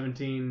 15 to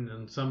 17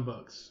 in some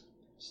books.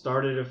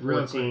 Started at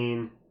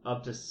 14,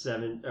 up to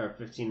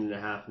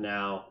 15.5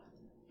 now,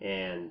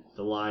 and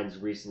the line's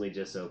recently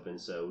just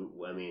opened, so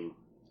I mean,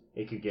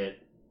 it could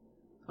get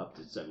up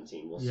to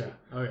 17. We'll see. Yeah.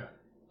 Oh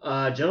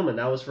yeah. Gentlemen,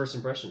 that was first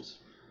impressions.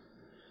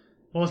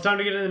 Well, it's time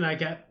to get into the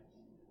nightcap.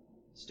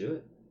 Let's do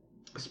it.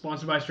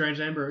 Sponsored by Strange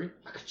Land Brewery.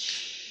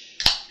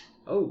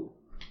 Oh.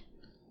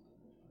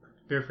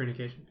 Beer for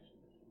indication.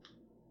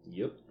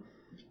 Yep.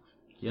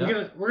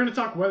 We're gonna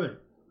talk weather.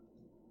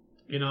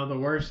 You know, the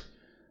worst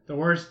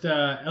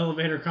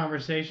elevator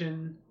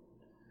conversation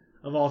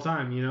of all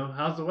time. You know,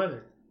 how's the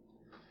weather?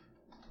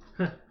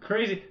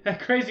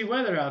 Crazy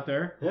weather out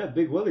there. Yeah,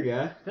 big weather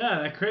guy.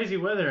 Yeah, that crazy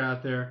weather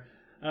out there.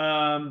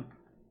 A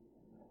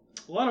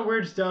lot of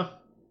weird stuff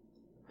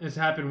has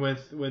happened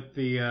with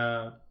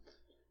the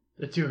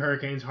two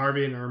hurricanes,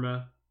 Harvey and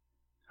Irma.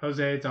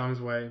 Jose, it's on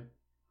his way.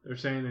 They're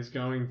saying it's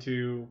going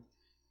to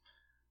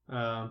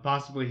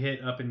possibly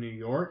hit up in New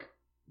York,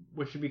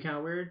 which would be kind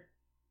of weird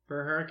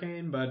for a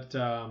hurricane, but it's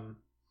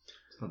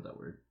not that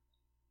weird.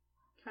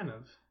 Kind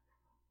of.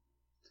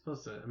 It's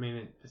supposed to. I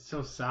mean, it's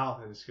so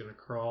south and it's going to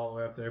crawl all the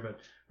way up there. But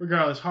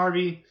regardless,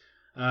 Harvey.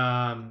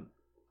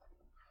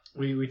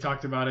 We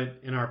talked about it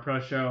in our pro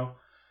show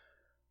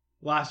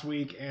last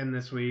week and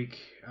this week.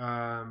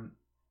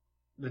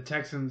 The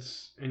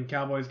Texans and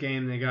Cowboys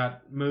game, they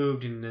got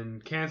moved and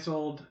then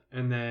canceled,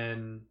 and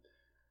then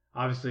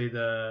obviously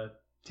the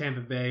Tampa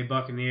Bay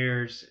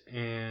Buccaneers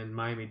and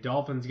Miami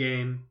Dolphins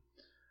game,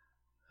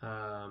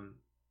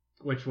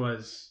 which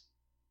was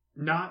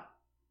not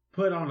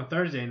put on a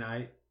Thursday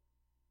night,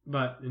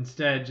 but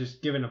instead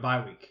just given a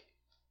bye week.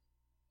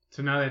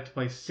 So now they have to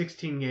play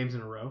 16 games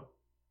in a row.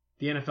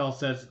 The NFL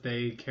says that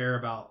they care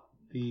about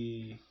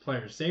the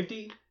players'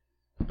 safety,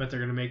 but they're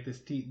going to make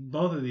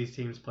both of these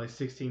teams play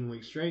 16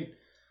 weeks straight.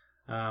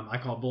 I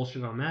call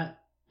bullshit on that.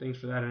 Thanks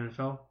for that,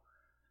 NFL.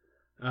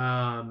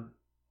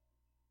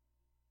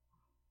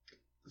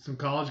 Some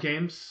college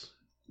games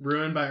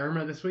ruined by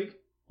Irma this week.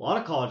 A lot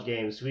of college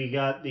games. We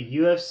got the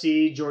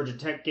UFC Georgia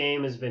Tech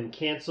game has been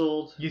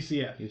canceled.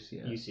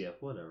 UCF,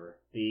 whatever.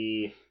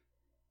 The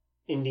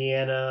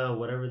Indiana,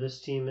 whatever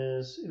this team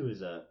is. Who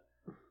is that?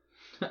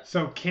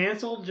 So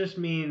canceled just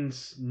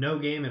means no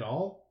game at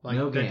all? Like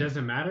no game. That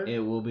doesn't matter? It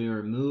will be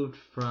removed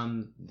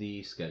from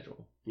the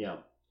schedule. Yeah.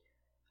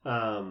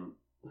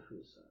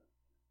 Who's that?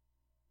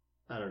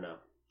 I don't know.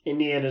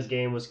 Indiana's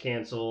game was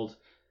canceled.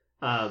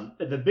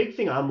 The big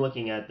thing I'm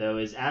looking at though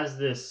is as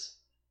this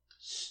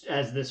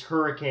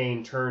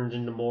hurricane turned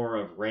into more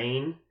of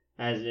rain,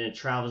 as it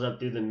travels up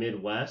through the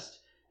Midwest,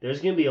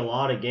 there's going to be a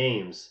lot of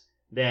games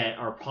that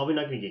are probably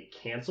not going to get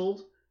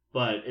canceled,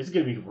 but it's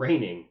going to be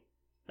raining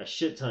a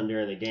shit ton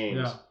during the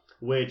games,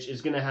 which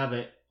is going to have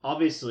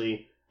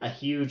obviously a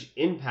huge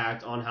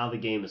impact on how the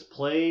game is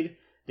played,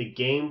 the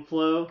game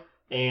flow,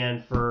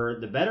 and for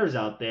the bettors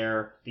out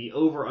there, the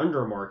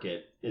over-under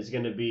market is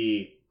going to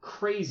be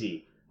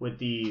crazy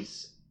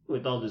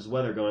with all this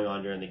weather going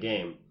on during the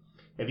game.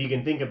 If you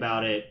can think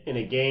about it, in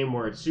a game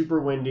where it's super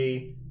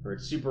windy, or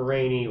it's super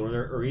rainy,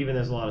 or even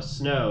there's a lot of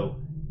snow,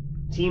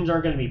 teams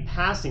aren't going to be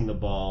passing the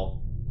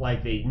ball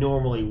like they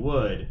normally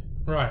would.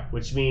 Right.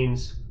 Which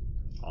means,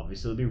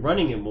 obviously, they'll be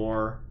running it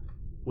more,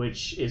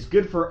 which is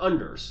good for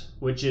unders,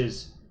 which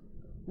is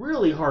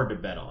really hard to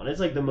bet on. It's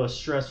like the most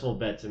stressful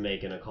bet to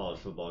make in a college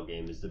football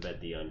game is to bet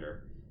the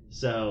under.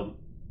 So,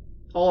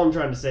 all I'm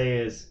trying to say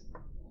is,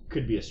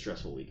 could be a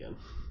stressful weekend.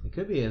 It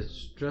could be a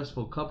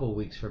stressful couple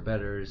weeks for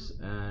bettors,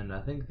 and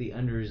I think the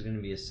under is going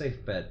to be a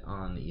safe bet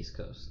on the East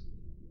Coast.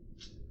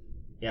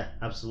 Yeah,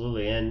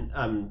 absolutely. And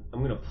I'm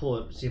going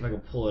to see if I can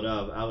pull it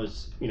up. I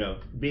was,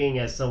 being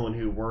as someone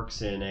who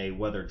works in a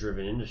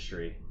weather-driven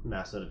industry,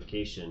 mass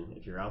notification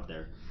if you're out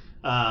there.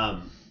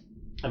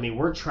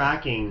 We're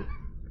tracking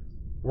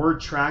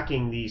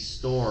these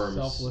storms.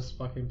 Selfless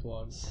fucking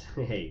plugs.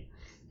 Hey,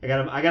 I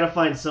gotta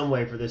find some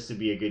way for this to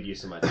be a good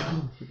use of my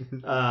time.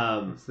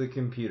 It's the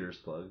computer's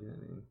plug.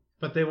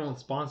 But they won't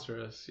sponsor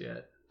us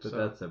yet. But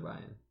that's their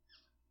buy-in.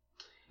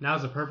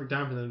 Now's the perfect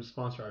time for them to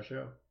sponsor our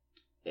show.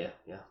 Yeah.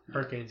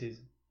 Hurricane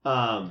season.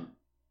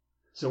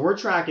 So we're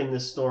tracking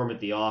this storm at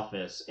the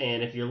office,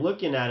 and if you're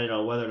looking at it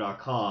on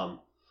weather.com,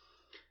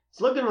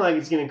 it's looking like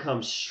it's going to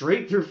come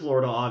straight through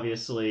Florida,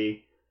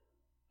 obviously.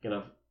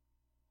 Going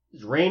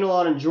to rain a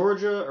lot in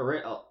Georgia,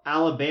 or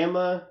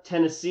Alabama,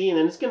 Tennessee, and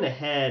then it's going to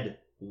head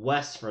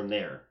west from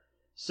there.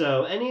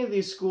 So any of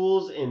these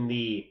schools in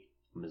the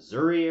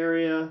Missouri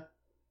area,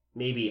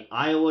 maybe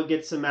Iowa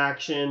gets some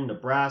action,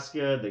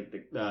 Nebraska,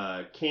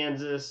 the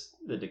Kansas,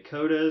 the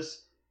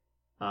Dakotas.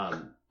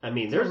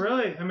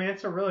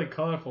 It's a really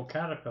colorful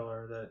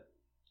caterpillar that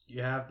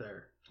you have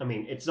there? I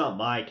mean, it's not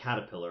my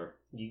Caterpillar.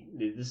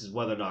 This is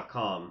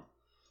weather.com,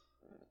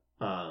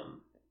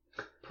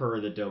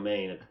 per the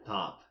domain at the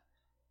top.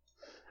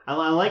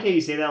 I like how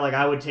you say that. Like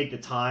I would take the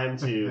time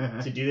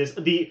to do this.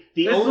 This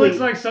looks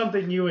like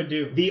something you would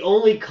do. The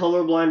only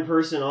colorblind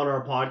person on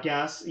our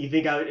podcast. You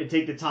think I would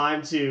take the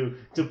time to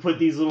put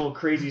these little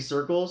crazy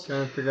circles?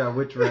 Trying to figure out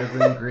which reds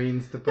and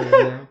greens to put in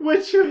there.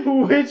 Which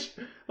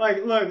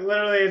like look,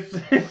 literally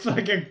it's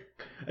like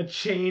a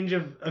change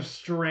of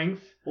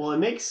strength. Well, it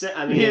makes sense.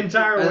 I mean, the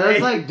entire way. Are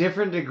those like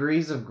different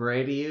degrees of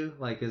gray to you?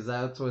 Like, is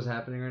that what's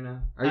happening right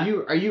now?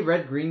 Are you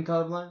red green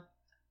colorblind?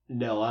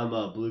 No, I'm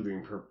a blue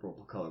green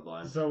purple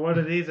colorblind. So what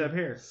are these up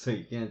here? So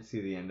you can't see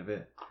the end of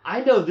it.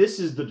 I know this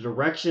is the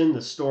direction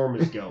the storm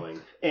is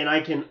going, and I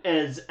can,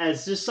 as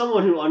just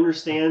someone who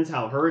understands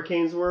how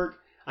hurricanes work,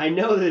 I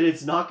know that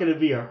it's not going to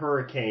be a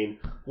hurricane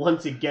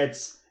once it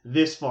gets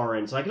this far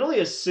in. So I can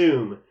only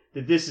assume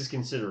that this is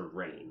considered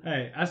rain.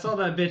 Hey, I saw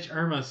that bitch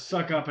Irma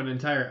suck up an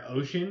entire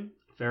ocean.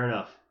 Fair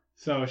enough.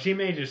 So she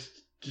may just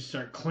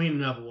start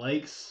cleaning up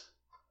lakes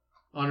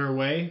on her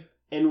way.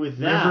 And with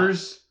that,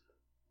 rivers.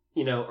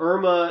 You know,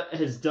 Irma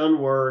has done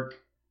work.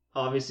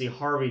 Obviously,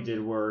 Harvey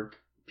did work.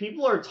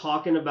 People are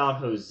talking about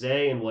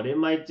Jose and what it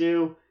might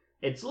do.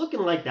 It's looking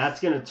like that's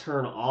going to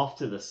turn off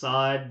to the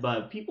side,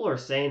 but people are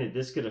saying that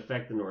this could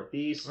affect the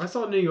Northeast. I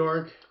saw New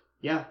York.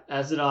 Yeah,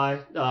 as did I.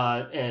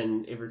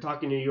 And if you're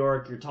talking New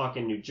York, you're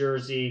talking New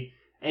Jersey.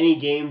 Any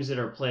games that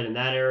are played in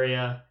that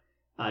area,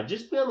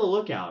 just be on the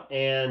lookout.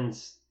 And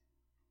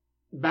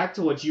back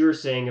to what you were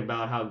saying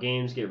about how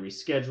games get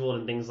rescheduled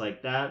and things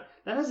like that,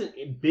 that has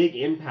a big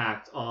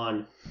impact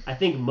on, I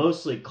think,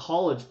 mostly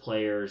college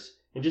players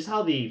and just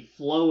how the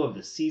flow of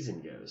the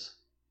season goes.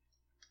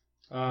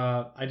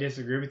 I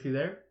disagree with you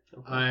there.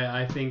 Okay.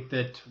 I think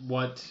that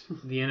what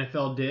the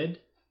NFL did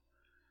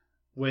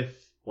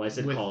with... Well, I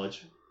said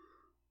college.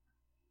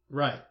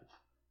 Right.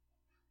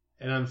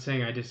 And I'm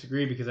saying I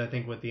disagree because I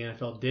think what the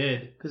NFL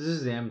did... Because this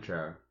is the amateur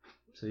hour.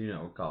 So you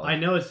know college. I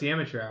know it's the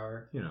amateur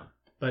hour. You know.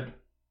 But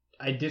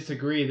I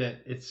disagree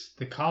that it's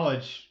the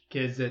college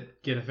kids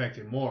that get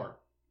affected more.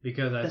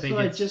 Because I think that's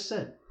what I just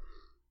said.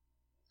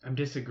 I'm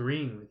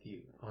disagreeing with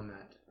you on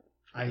that.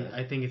 Okay.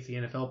 I think it's the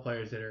NFL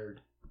players that are...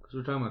 Because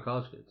we're talking about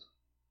college kids.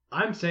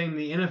 I'm saying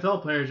the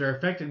NFL players are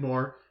affected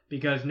more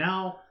because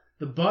now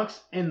the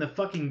Bucks and the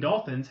fucking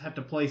Dolphins have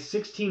to play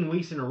 16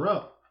 weeks in a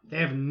row. They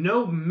have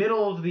no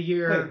middle of the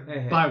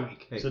year bye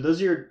week. So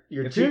those are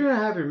your if you're going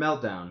to have your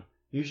meltdown,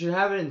 you should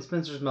have it in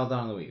Spencer's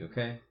Meltdown of the Week,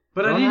 okay?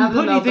 But I didn't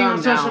put anything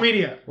on social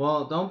media.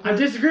 Well, don't put... I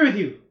disagree with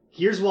you.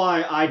 Here's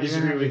why I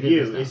disagree with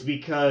you. Is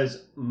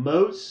because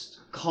most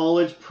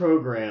college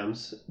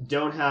programs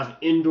don't have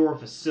indoor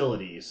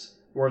facilities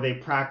where they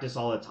practice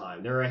all the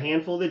time. There are a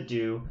handful that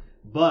do,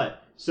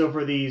 but so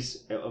for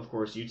these, of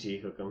course, UT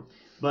hook them.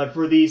 But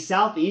for these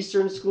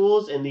southeastern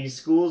schools and these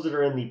schools that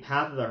are in the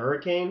path of the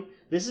hurricane,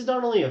 this is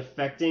not only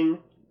affecting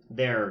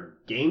their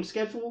game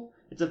schedule,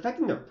 it's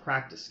affecting their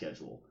practice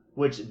schedule,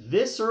 which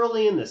this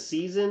early in the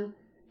season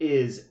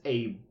is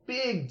a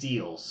big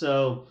deal.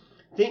 So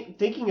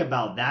thinking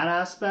about that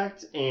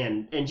aspect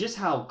and just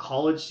how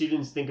college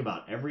students think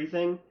about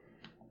everything,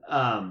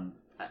 a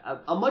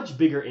much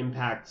bigger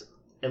impact,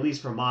 at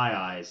least from my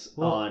eyes,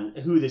 on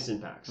who this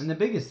impacts. And the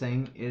biggest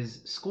thing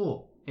is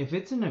school. If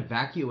it's an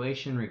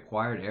evacuation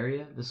required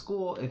area, the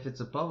school, if it's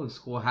a public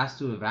school, has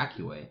to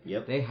evacuate.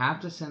 Yep. They have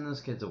to send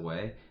those kids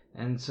away.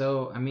 And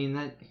so, I mean,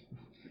 that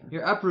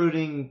you're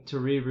uprooting to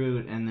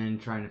reroute and then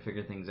trying to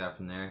figure things out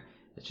from there.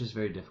 It's just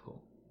very difficult.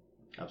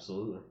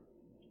 Absolutely.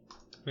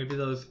 Maybe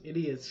those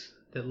idiots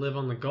that live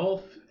on the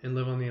Gulf and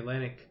live on the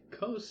Atlantic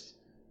coast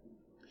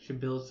should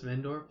build some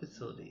indoor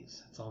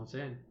facilities. That's all I'm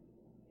saying.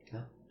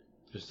 Yeah.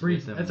 Just free.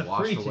 To get them That's a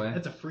washed free away. tip.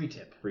 That's a free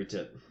tip. Free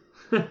tip.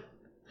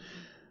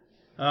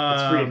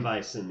 That's free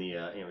advice in the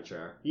amateur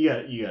hour. You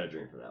got to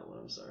drink for that one.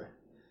 I'm sorry.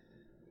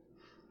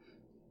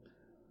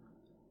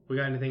 We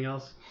got anything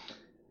else?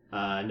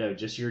 No,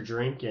 just your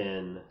drink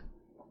and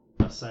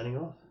us signing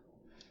off.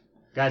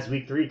 Guys,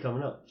 week 3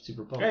 coming up.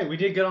 Super pumped. Hey, we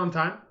did good on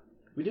time.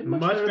 We did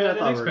much better than I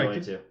thought we were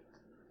going to.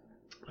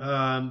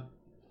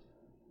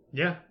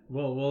 Yeah,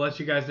 we'll let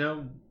you guys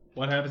know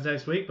what happens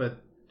next week,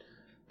 but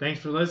thanks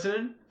for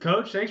listening.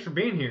 Coach, thanks for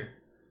being here.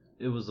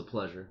 It was a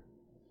pleasure.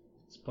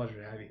 It's a pleasure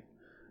to have you.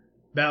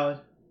 Ballad,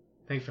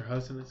 thanks for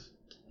hosting us.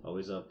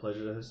 Always a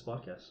pleasure to host the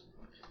podcast.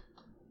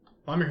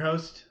 I'm your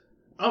host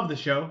of the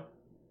show,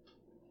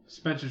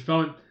 Spencer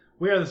Spohn.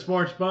 We are the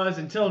Sports Buzz.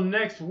 Until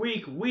next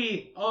week,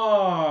 we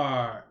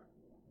are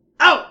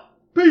out.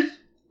 Peace.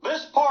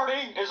 This party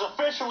is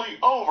officially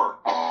over.